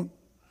 Come on,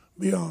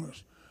 be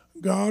honest.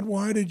 God,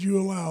 why did you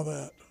allow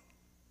that?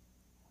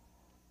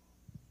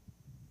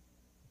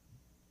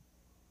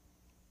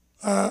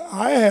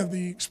 I have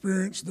the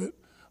experience that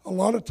a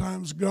lot of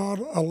times God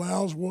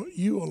allows what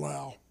you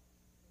allow.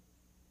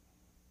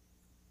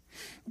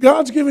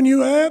 God's given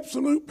you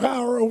absolute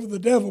power over the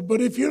devil,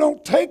 but if you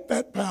don't take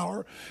that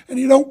power and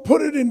you don't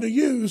put it into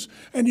use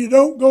and you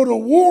don't go to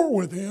war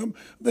with him,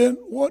 then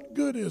what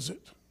good is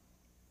it?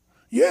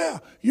 Yeah,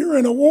 you're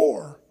in a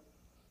war,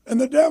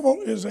 and the devil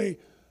is a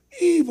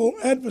evil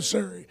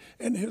adversary,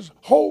 and his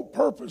whole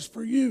purpose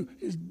for you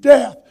is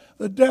death.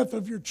 The death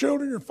of your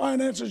children, your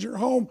finances, your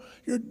home,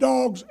 your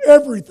dogs,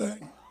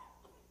 everything.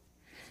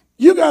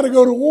 You got to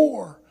go to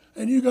war,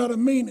 and you got to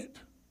mean it.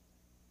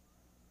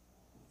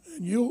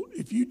 And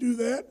if you do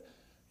that,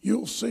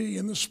 you'll see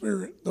in the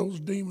spirit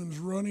those demons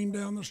running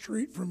down the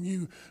street from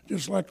you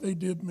just like they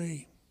did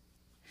me.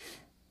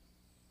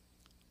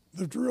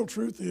 The real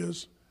truth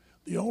is,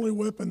 the only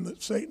weapon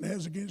that Satan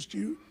has against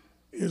you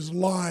is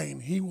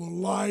lying. He will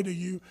lie to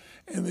you,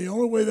 and the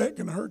only way that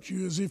can hurt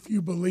you is if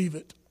you believe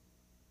it.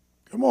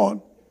 Come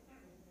on.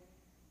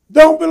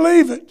 Don't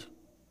believe it.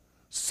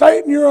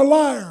 Satan, you're a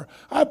liar.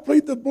 I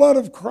plead the blood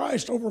of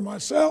Christ over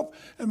myself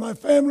and my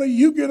family.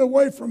 You get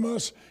away from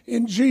us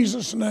in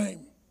Jesus'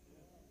 name.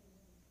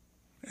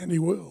 And he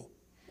will.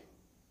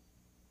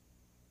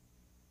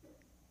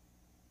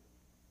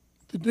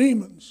 The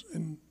demons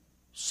and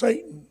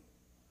Satan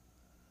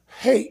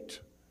hate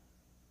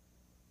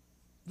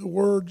the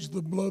words,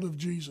 the blood of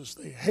Jesus.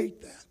 They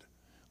hate that.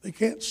 They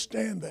can't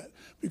stand that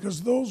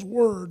because those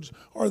words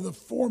are the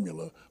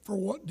formula for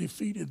what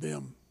defeated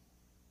them.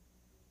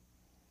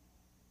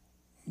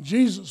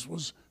 Jesus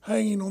was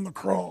hanging on the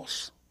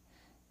cross.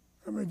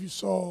 How many of you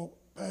saw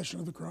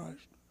Passion of the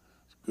Christ?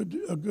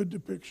 It's a good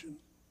depiction.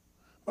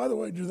 By the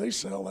way, do they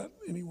sell that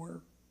anywhere?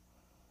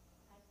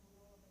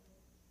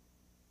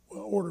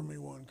 Well, order me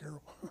one,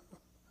 Carol.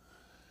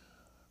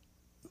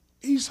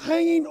 He's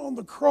hanging on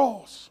the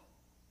cross.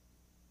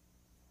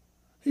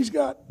 He's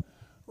got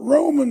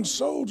Roman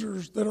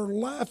soldiers that are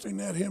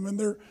laughing at him,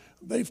 and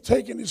they've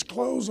taken his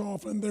clothes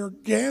off and they're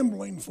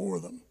gambling for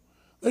them.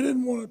 They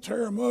didn't want to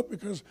tear him up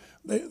because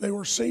they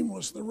were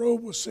seamless. The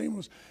robe was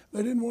seamless.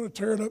 They didn't want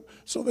to tear it up,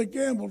 so they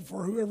gambled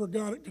for whoever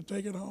got it could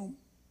take it home.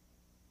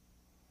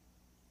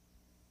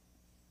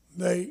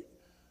 They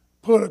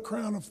put a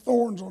crown of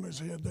thorns on his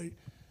head. They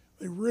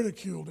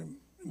ridiculed him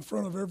in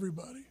front of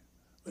everybody.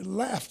 They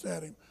laughed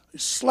at him. They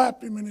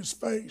slapped him in his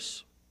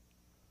face.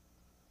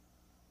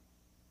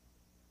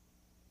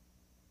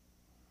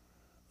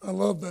 I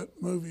love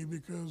that movie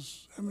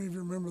because how many of you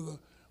remember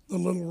the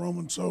little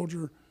Roman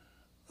soldier?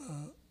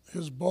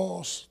 His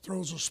boss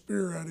throws a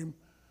spear at him,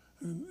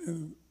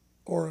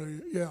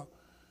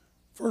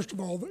 First of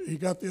all, he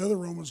got the other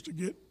Romans to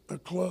get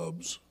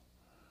clubs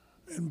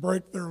and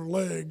break their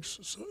legs.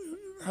 So,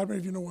 how many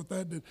of you know what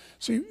that did?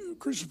 See,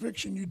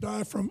 crucifixion, you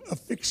die from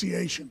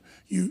asphyxiation.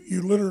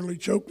 You literally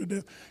choke to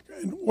death.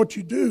 And what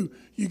you do,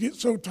 you get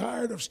so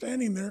tired of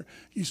standing there,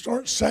 you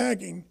start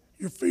sagging.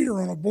 Your feet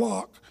are on a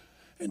block.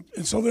 And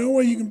so the only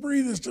way you can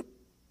breathe is to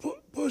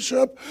push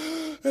up,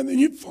 and then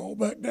you fall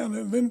back down.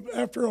 And then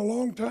after a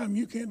long time,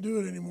 you can't do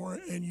it anymore,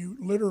 and you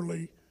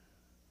literally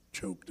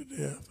choke to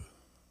death.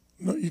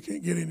 No, you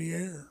can't get any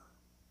air.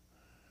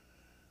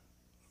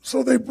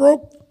 So they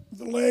broke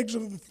the legs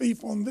of the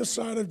thief on this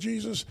side of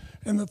Jesus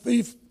and the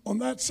thief on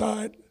that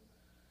side.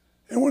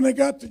 And when they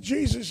got to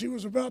Jesus, he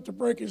was about to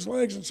break his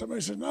legs, and somebody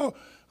said, "No,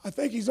 I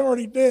think he's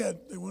already dead."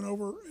 They went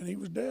over, and he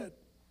was dead.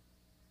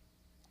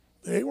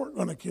 They weren't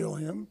going to kill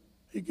him.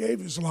 He gave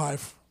his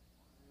life.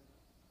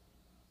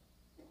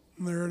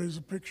 And there it is,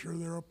 a picture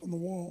there up on the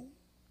wall.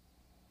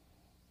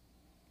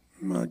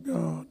 My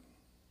God.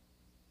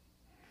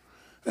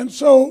 And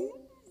so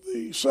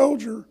the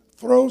soldier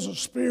throws a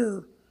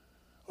spear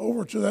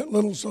over to that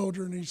little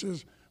soldier, and he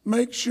says,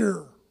 "Make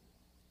sure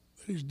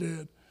that he's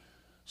dead."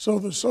 So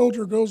the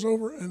soldier goes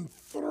over and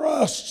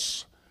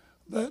thrusts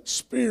that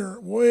spear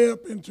way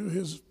up into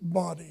his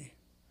body.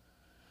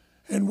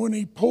 And when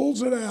he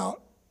pulls it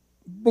out,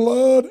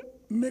 blood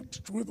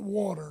mixed with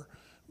water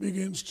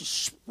begins to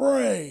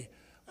spray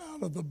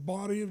out of the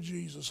body of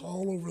Jesus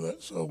all over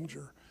that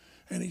soldier.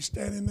 And he's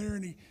standing there,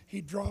 and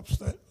he drops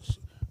that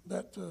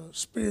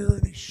spear,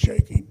 and he's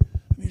shaking,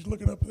 and he's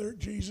looking up there at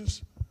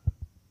Jesus.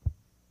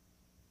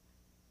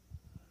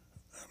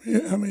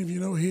 How many of you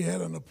know he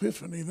had an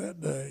epiphany that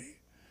day?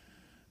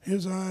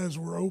 His eyes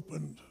were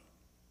opened.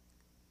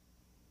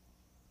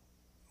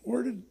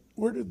 Where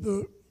did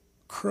the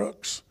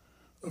crux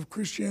of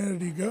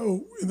Christianity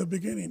go in the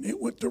beginning? It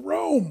went to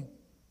Rome.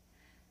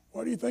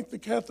 Why do you think the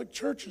Catholic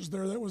Church is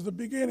there? That was the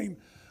beginning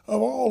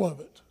of all of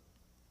it.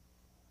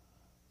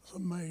 It's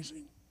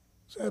amazing.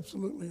 It's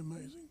absolutely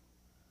amazing.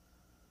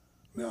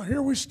 Now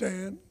here we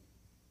stand,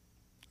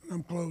 and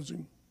I'm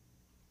closing.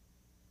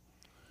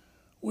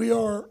 We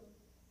are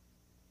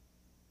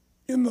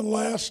in the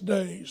last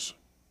days.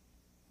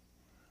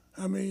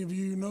 How many of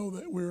you know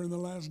that we're in the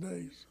last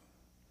days?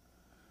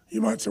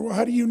 You might say, "Well,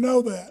 how do you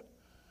know that?"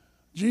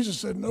 Jesus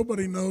said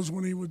nobody knows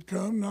when he would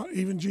come. Not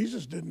even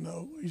Jesus didn't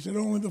know. He said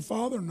only the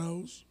Father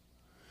knows.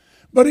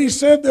 But he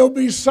said there'll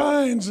be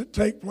signs that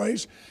take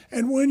place.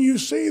 And when you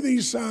see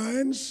these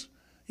signs,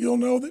 you'll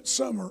know that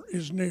summer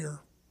is near.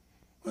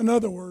 In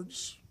other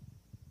words,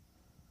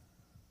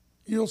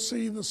 you'll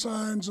see the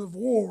signs of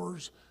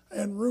wars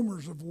and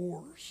rumors of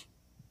wars.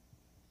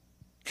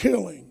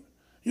 Killing.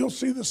 You'll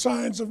see the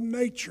signs of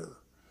nature.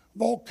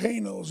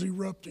 Volcanoes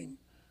erupting.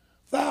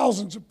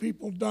 Thousands of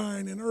people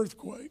dying in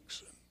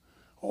earthquakes.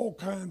 All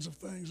kinds of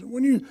things. And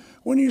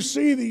when you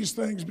see these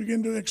things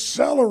begin to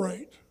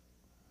accelerate,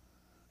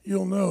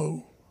 you'll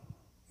know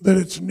that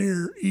it's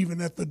near,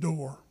 even at the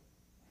door.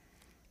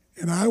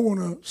 And I want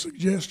to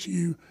suggest to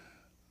you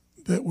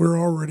that we're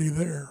already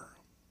there.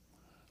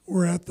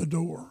 We're at the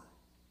door.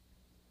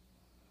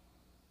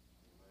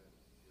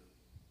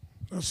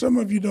 Now, some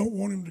of you don't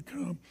want him to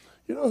come.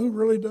 You know who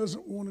really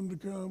doesn't want him to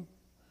come?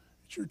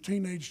 It's your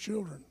teenage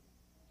children.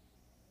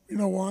 You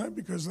know why?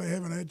 Because they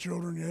haven't had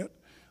children yet.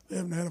 They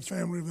haven't had a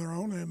family of their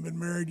own. They haven't been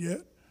married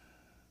yet.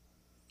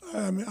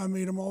 I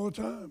meet them all the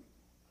time.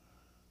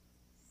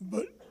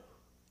 But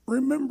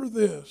remember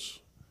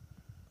this.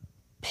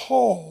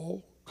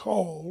 Paul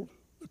called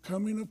the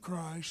coming of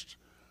Christ,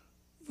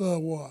 the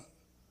what?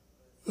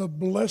 The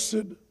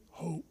blessed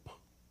hope.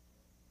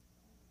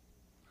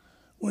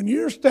 When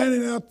you're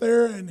standing out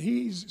there and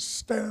he's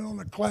standing on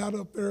a cloud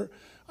up there,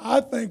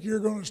 I think you're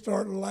going to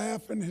start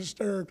laughing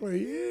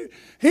hysterically.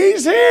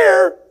 He's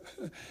here.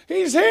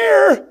 He's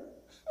here.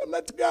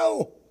 Let's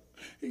go.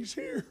 He's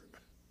here.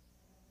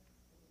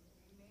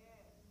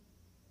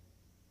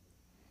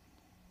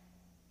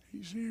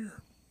 He's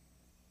here.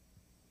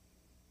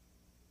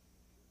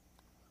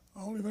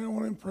 The only thing I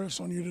want to impress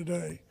on you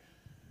today,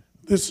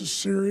 this is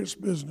serious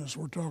business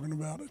we're talking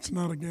about. It's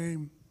not a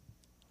game.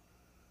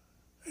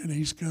 And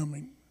he's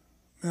coming.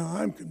 Now,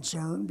 I'm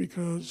concerned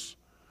because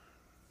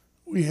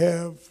we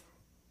have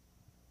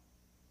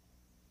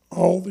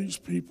all these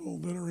people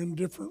that are in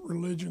different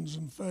religions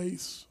and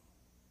faiths,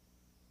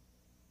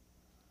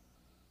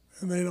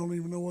 and they don't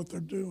even know what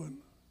they're doing.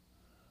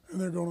 And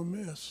they're going to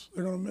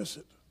miss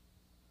it.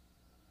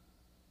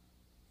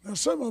 Now,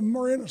 some of them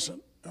are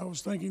innocent. I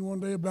was thinking one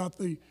day about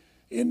the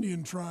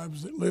Indian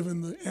tribes that live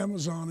in the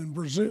Amazon in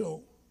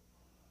Brazil.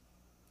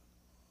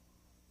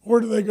 Where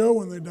do they go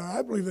when they die?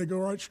 I believe they go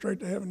right straight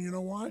to heaven. You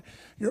know why?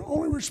 You're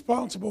only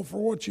responsible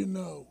for what you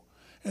know.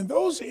 And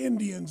those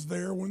Indians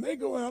there, when they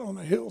go out on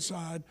a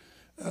hillside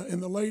in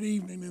the late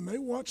evening and they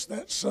watch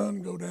that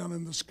sun go down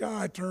and the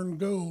sky turn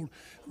gold,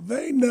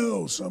 they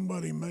know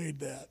somebody made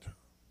that.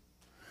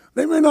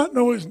 They may not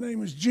know his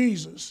name is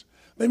Jesus.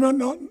 They might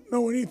not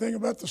know anything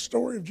about the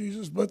story of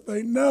Jesus, but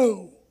they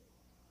know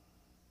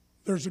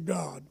there's a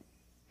God.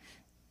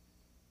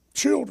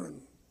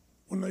 Children,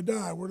 when they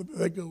die, where do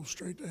they go?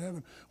 Straight to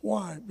heaven.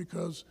 Why?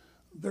 Because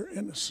they're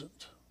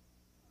innocent.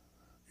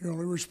 You're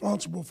only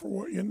responsible for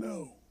what you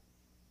know.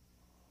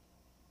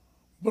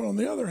 But on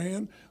the other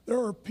hand, there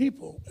are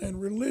people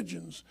and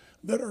religions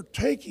that are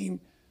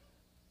taking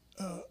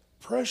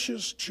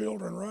precious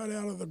children right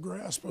out of the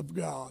grasp of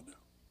God.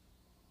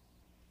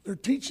 They're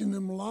teaching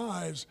them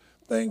lies,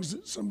 things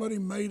that somebody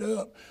made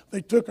up.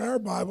 They took our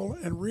Bible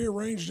and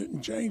rearranged it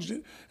and changed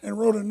it and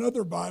wrote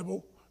another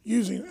Bible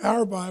using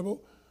our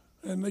Bible,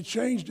 and they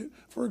changed it.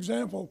 For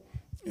example,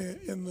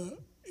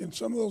 in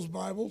some of those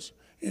Bibles,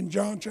 in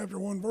John chapter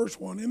 1, verse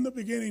 1, in the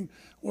beginning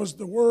was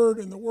the Word,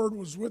 and the Word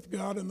was with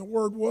God, and the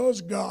Word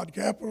was God,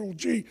 capital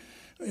G.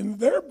 In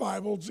their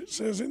Bibles, it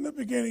says, in the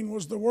beginning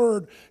was the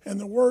Word, and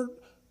the Word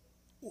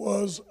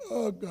was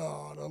a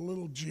God, a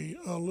little g,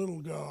 a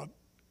little God.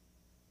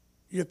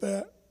 You get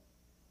that?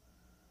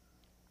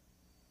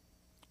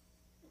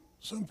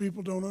 Some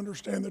people don't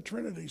understand the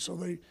Trinity, so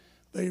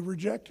they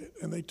reject it,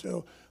 and they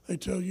tell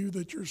you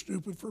that you're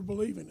stupid for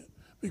believing it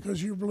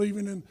because you're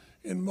believing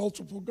in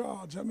multiple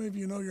gods. How many of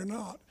you know you're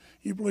not?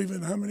 You believe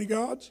in how many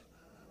gods?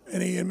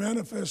 And he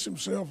manifests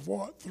himself,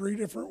 what, 3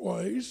 different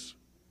ways?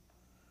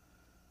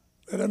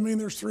 That doesn't mean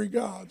there's 3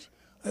 gods.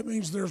 That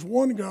means there's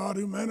one God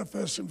who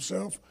manifests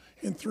himself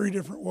in 3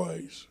 different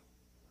ways.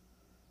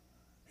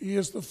 He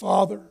is the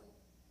Father,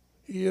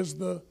 he is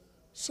the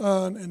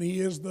Son, and he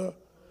is the...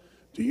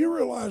 Do you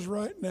realize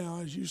right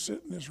now, as you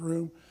sit in this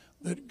room,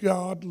 that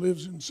God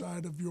lives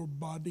inside of your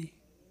body?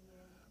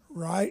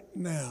 Right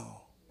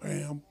now,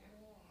 Pam.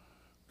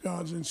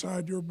 God's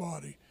inside your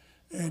body.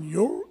 And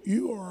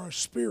you are a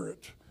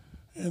spirit.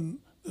 And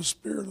the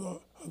Spirit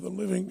of the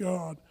living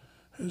God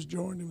has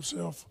joined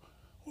himself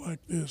like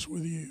this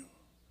with you.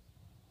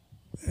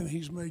 And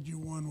he's made you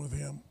one with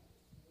him.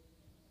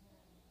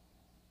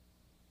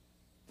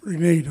 Pretty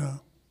neat, huh?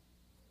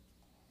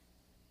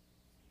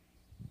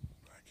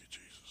 Thank you,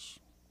 Jesus.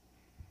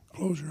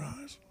 Close your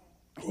eyes.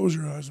 Close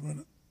your eyes a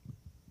minute.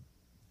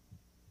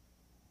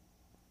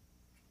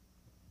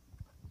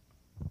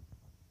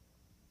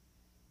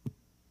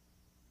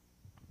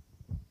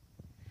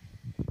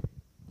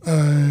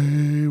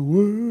 I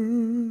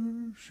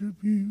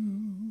worship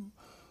you,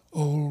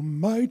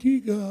 Almighty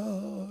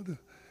God.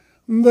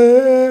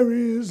 There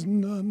is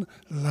none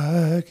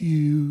like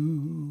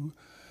you.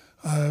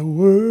 I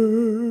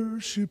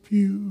worship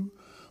you,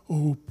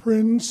 O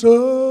Prince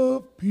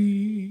of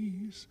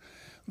Peace.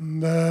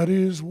 That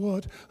is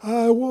what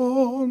I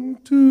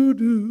want to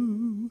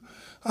do.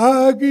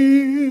 I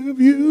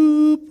give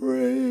you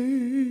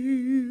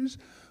praise,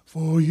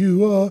 for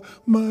you are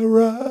my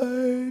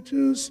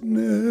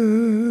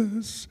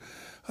righteousness.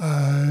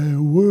 I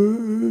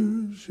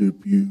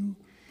worship you,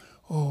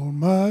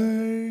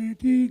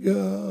 Almighty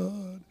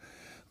God.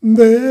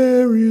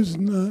 There is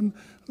none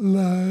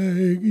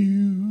like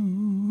you.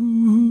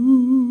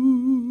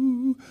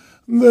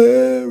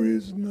 There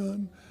is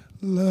none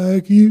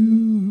like you.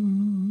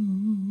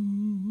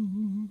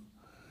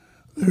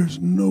 There's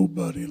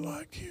nobody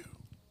like you.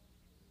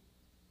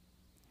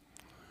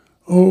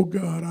 Oh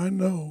God, I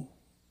know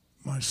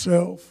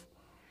myself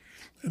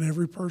and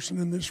every person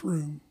in this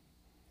room,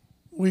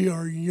 we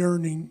are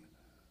yearning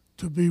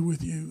to be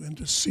with you and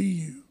to see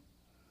you.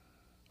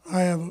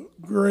 I have a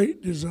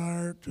great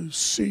desire to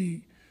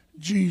see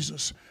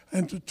Jesus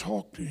and to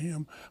talk to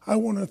him. I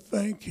want to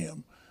thank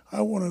him.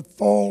 I want to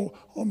fall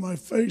on my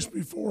face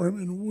before him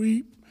and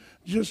weep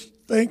just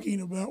thinking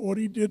about what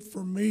he did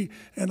for me,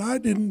 and I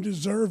didn't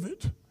deserve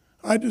it.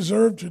 I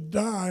deserve to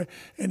die,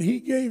 and he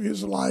gave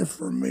his life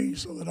for me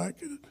so that I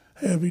could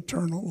have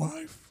eternal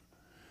life.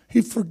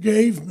 He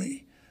forgave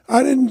me.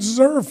 I didn't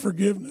deserve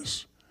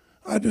forgiveness.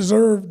 I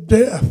deserved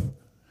death.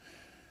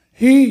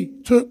 He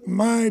took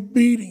my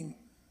beating.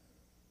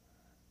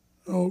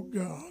 Oh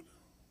God.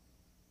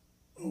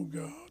 Oh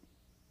God.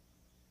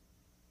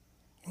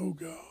 Oh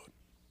God.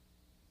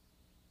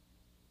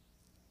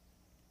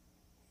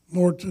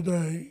 Lord,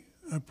 today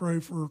I pray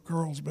for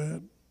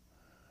Carlsbad.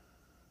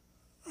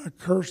 I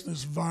curse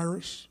this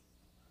virus.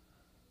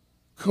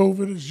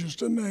 COVID is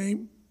just a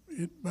name.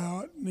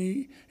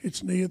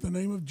 Its knee at the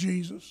name of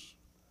Jesus.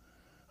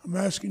 I'm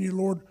asking you,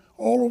 Lord,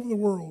 all over the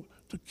world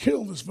to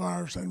kill this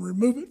virus and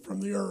remove it from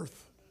the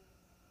earth.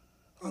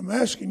 I'm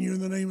asking you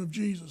in the name of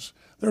Jesus.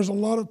 There's a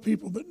lot of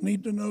people that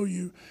need to know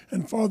you.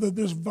 And Father,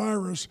 this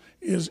virus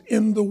is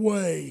in the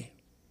way.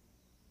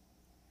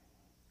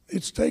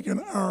 It's taken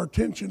our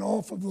attention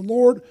off of the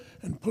Lord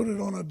and put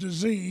it on a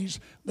disease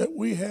that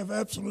we have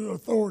absolute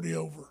authority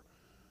over.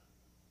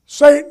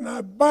 Satan,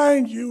 I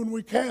bind you and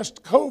we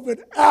cast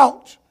COVID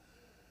out.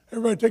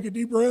 Everybody take a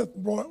deep breath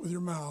and blow it with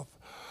your mouth.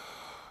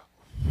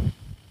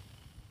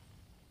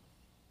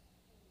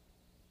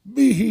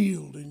 Be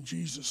healed in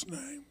Jesus'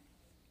 name.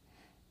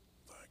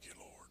 Thank you,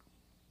 Lord.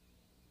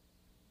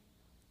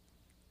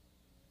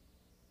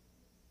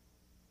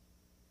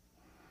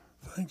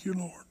 Thank you,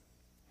 Lord.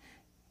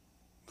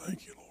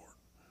 Thank you, Lord.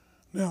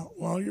 Now,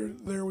 while you're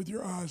there with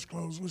your eyes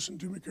closed, listen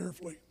to me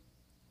carefully.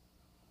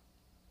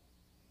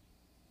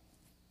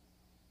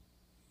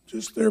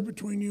 Just there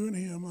between you and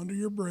him, under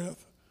your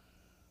breath,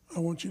 I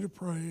want you to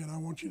pray and I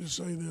want you to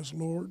say this,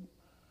 Lord,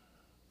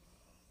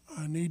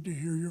 I need to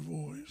hear your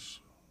voice.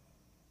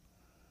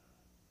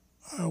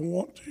 I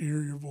want to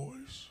hear your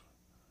voice.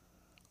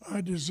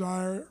 I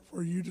desire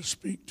for you to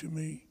speak to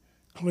me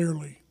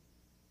clearly.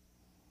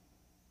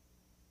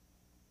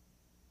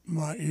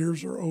 My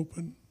ears are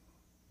open.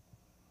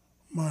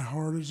 My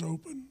heart is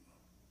open.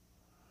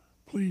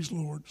 Please,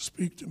 Lord,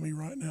 speak to me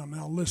right now.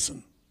 Now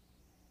listen.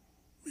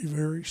 Be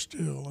very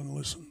still and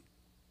listen.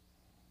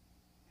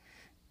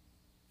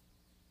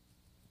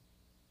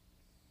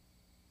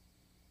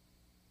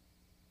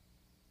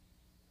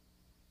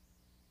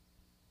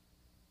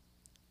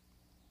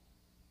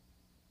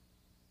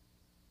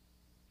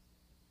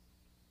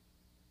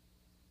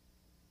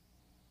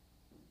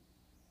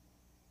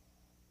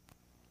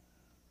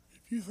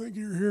 If you think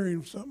you're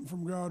hearing something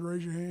from God,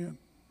 raise your hand.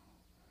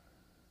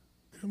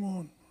 Come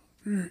on.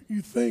 If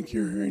you think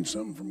you're hearing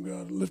something from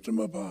God, lift them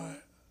up high.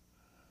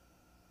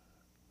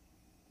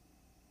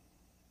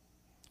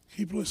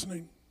 Keep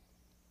listening.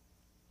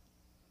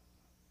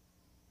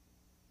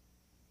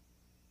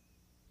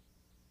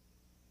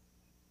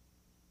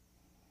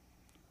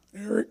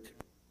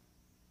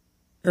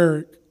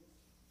 Eric,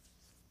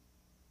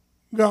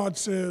 God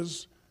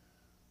says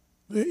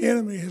the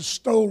enemy has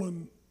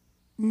stolen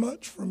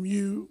much from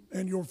you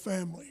and your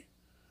family.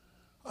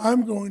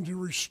 I'm going to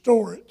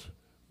restore it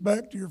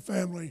back to your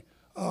family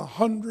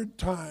 100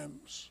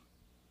 times.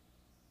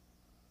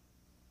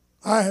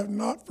 I have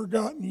not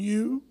forgotten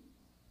you.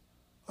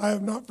 I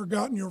have not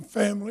forgotten your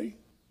family.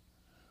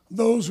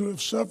 Those who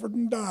have suffered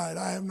and died,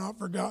 I have not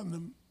forgotten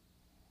them.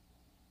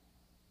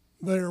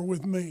 They are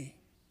with me.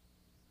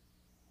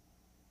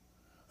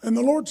 And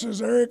the Lord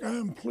says, Eric, I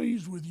am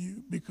pleased with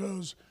you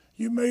because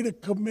you made a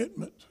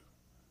commitment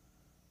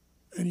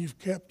and you've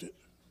kept it.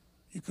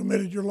 You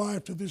committed your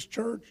life to this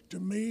church, to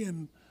me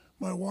and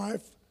my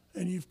wife,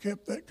 and you've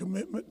kept that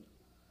commitment.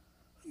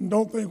 And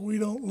don't think we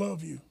don't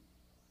love you.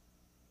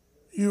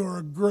 You are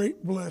a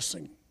great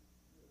blessing,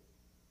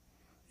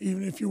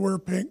 even if you wear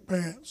pink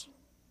pants.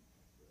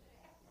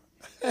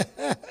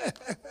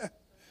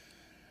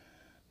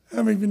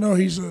 How many of you know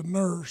he's a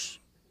nurse?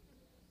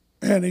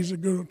 And he's a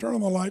good one. Turn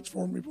on the lights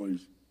for me,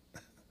 please.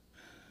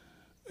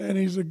 And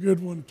he's a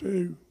good one,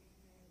 too.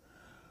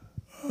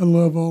 I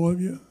love all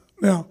of you.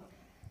 Now,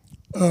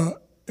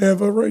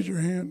 Eva, raise your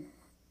hand.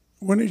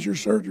 When is your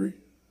surgery?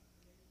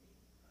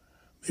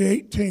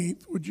 The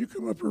 18th. Would you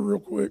come up here real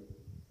quick?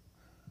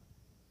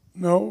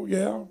 No?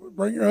 Yeah?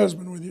 Bring your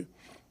husband with you.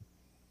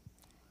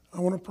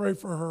 I want to pray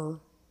for her.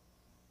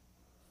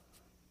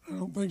 I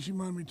don't think she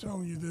mind me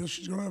telling you this.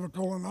 She's going to have a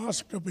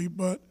colonoscopy,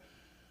 but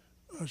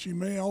she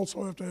may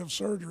also have to have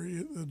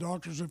surgery. The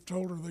doctors have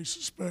told her they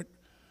suspect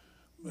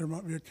there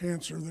might be a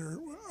cancer there.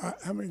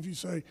 How many of you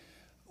say,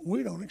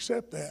 we don't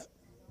accept that?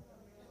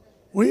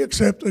 We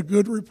accept a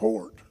good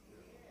report.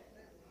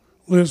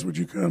 Liz, would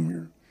you come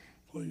here,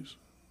 please?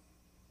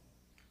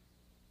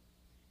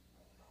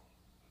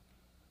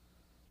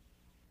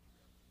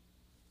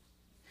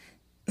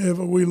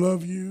 Eva, we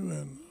love you,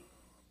 and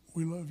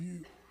we love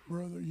you,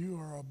 brother. You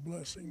are a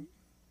blessing.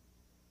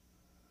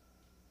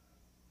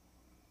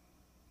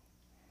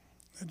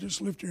 And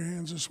just lift your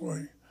hands this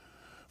way.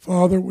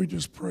 Father, we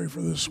just pray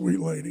for this sweet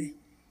lady.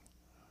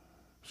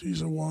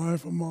 She's a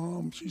wife, a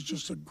mom. She's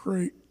just a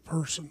great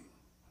person.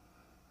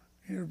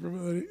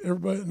 Everybody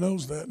that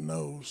knows that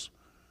knows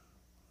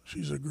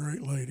she's a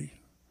great lady.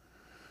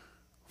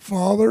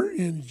 Father,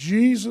 in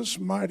Jesus'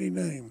 mighty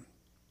name,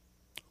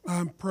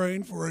 I'm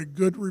praying for a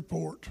good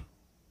report.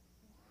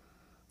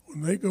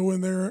 When they go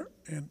in there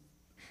and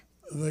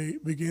they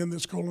begin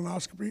this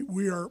colonoscopy,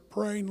 we are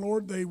praying,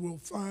 Lord, they will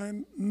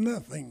find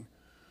nothing.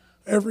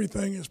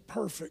 Everything is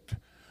perfect.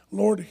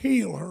 Lord,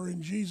 heal her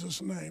in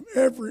Jesus' name.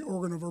 Every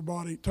organ of her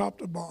body, top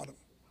to bottom.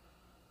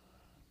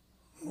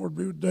 Lord,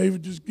 be with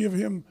David. Just give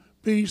him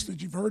peace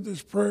that you've heard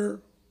this prayer.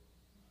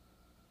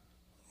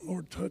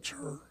 Lord, touch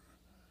her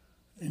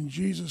in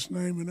Jesus'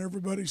 name. And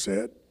everybody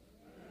said,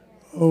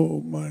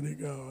 oh, mighty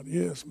God.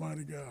 Yes,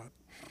 mighty God.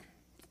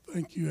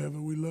 Thank you,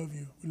 Eva. We love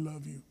you. We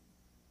love you.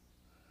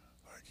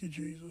 Thank you,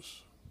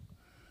 Jesus.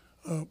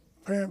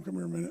 Pam, come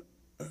here a minute.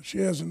 She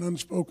has an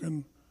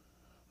unspoken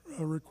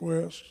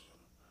request,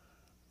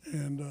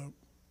 and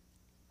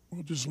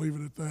we'll just leave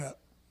it at that.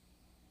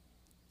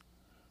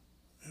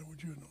 Yeah,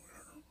 would you anoint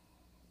her?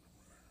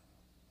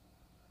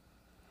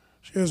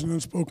 She has an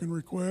unspoken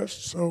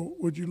request, so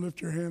would you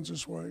lift your hands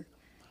this way?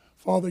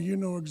 Father, you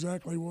know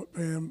exactly what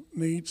Pam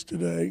needs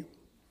today.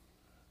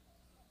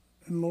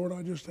 And Lord,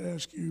 I just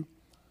ask you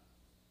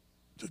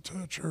to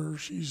touch her.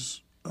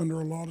 She's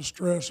under a lot of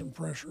stress and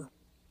pressure.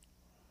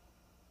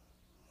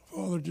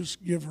 Father,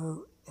 just give her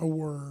a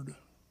word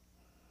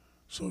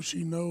so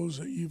she knows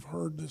that you've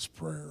heard this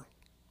prayer.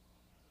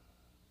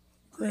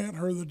 Grant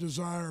her the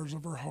desires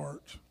of her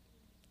heart.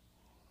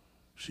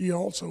 She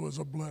also is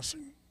a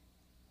blessing.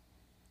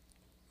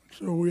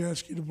 So we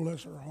ask you to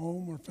bless her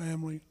home, her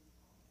family.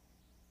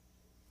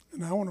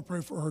 And I want to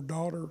pray for her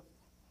daughter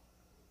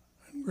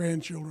and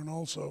grandchildren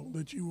also,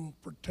 that you will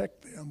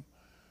protect them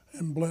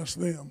and bless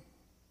them.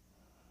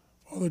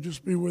 Father,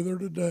 just be with her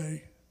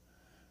today.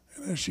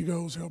 And as she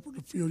goes, help her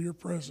to feel your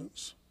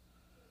presence.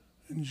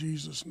 In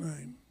Jesus'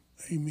 name,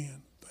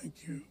 amen.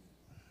 Thank you.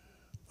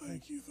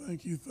 Thank you,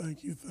 thank you,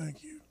 thank you,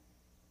 thank you.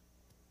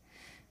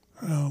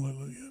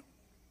 Hallelujah.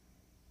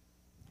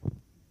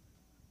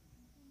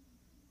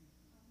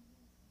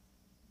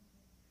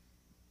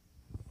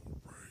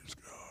 Praise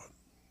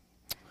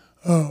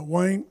God.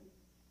 Wayne,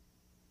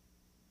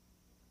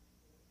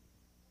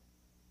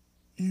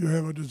 you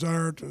have a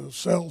desire to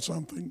sell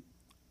something.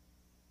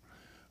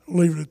 I'll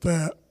leave it at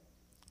that.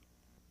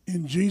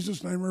 In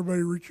Jesus' name,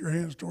 everybody reach your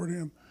hands toward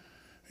him.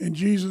 In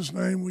Jesus'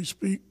 name, we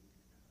speak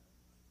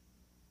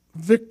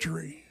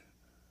victory.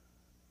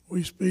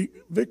 We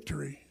speak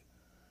victory.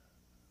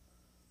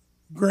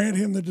 Grant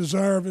him the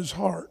desire of his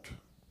heart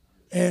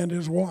and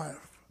his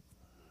wife.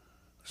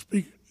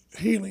 Speak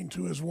healing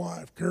to his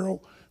wife.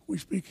 Carol, we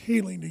speak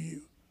healing to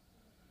you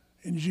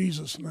in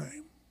Jesus'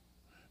 name.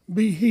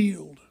 Be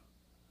healed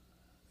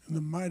in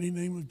the mighty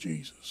name of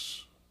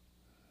Jesus.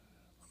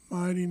 The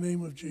mighty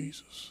name of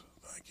Jesus.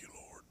 Thank you,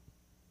 Lord.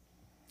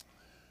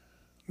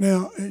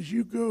 Now, as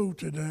you go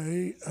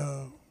today,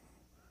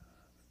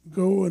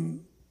 go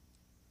and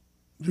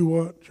do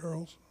what,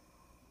 Charles?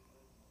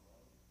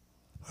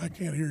 I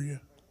can't hear you.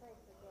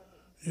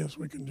 Yes,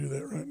 we can do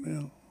that right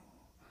now.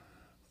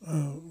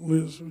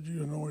 Liz, would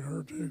you anoint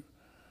her too?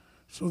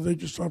 So they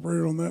just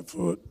operated on that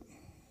foot.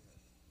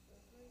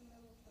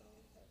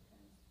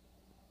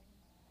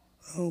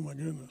 Oh my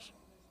goodness.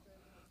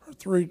 Her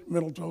 3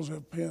 middle toes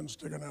have pins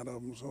sticking out of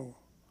them. So,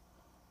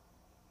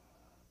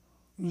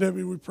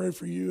 Debbie, we pray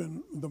for you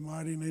in the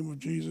mighty name of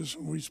Jesus,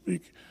 and we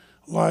speak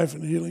life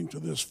and healing to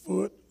this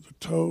foot, the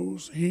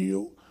toes,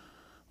 heel,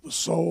 the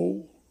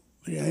sole,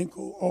 the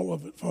ankle, all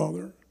of it,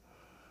 Father.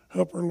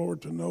 Help her,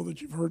 Lord, to know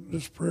that you've heard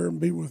this prayer and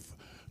be with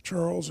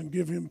Charles and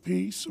give him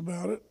peace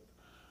about it.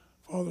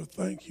 Father,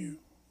 thank you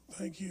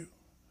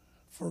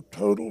for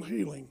total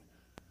healing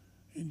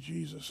in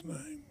Jesus'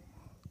 name.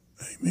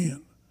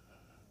 Amen.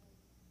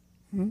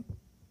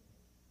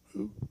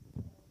 Who?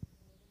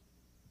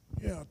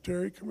 Yeah,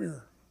 Terry, come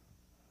here.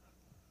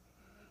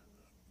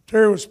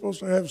 Terry was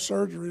supposed to have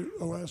surgery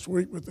last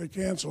week, but they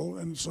canceled,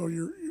 and so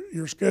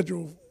you're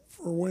scheduled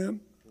for when?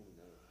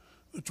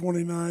 The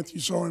 29th. You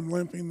saw him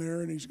limping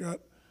there, and he's got,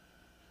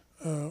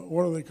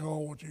 what do they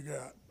call what you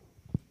got?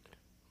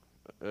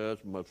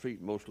 That's my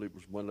feet mostly. It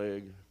was my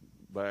leg,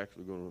 back.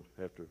 They're going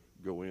to have to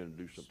go in and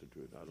do something to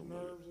it. I don't know.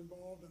 Nerves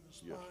involved in the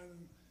spine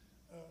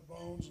and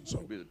bones, and so.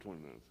 It'll be the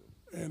 29th.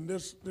 And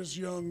this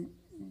young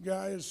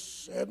guy is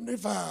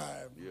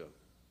 75. Yeah,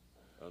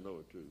 I know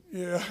it too.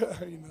 Yeah,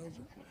 he knows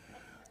it.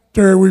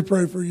 Terry, we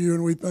pray for you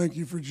and we thank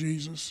you for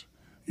Jesus.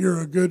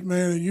 You're a good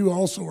man and you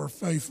also are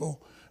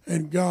faithful,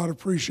 and God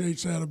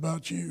appreciates that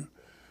about you.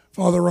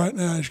 Father, right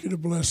now I ask you to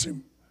bless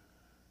him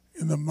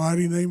in the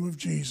mighty name of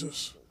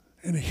Jesus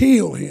and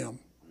heal him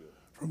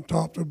from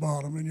top to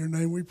bottom. In your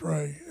name we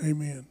pray,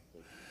 amen.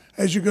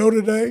 As you go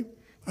today,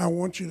 I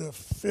want you to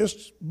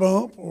fist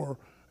bump or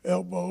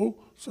elbow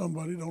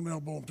somebody, don't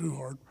elbow them too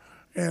hard,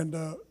 and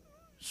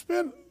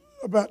spend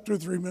about 2 or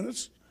 3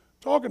 minutes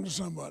talking to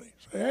somebody.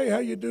 Say, hey, how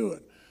you doing?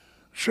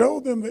 Show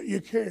them that you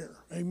care.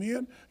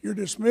 Amen. You're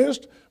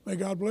dismissed. May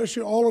God bless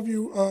you. All of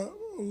you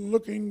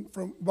looking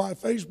by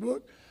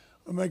Facebook,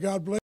 may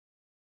God bless.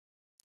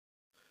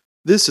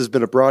 This has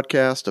been a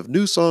broadcast of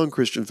New Song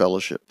Christian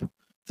Fellowship.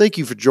 Thank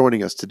you for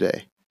joining us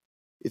today.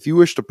 If you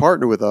wish to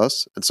partner with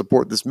us and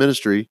support this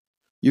ministry,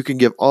 you can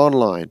give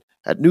online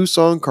at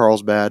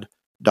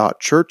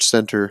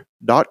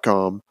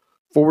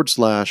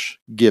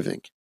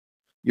newsongcarlsbad.churchcenter.com/giving.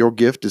 Your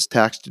gift is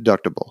tax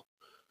deductible.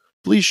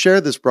 Please share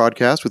this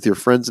broadcast with your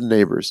friends and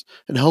neighbors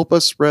and help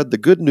us spread the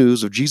good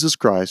news of Jesus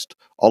Christ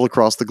all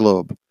across the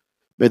globe.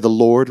 May the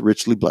Lord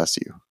richly bless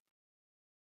you.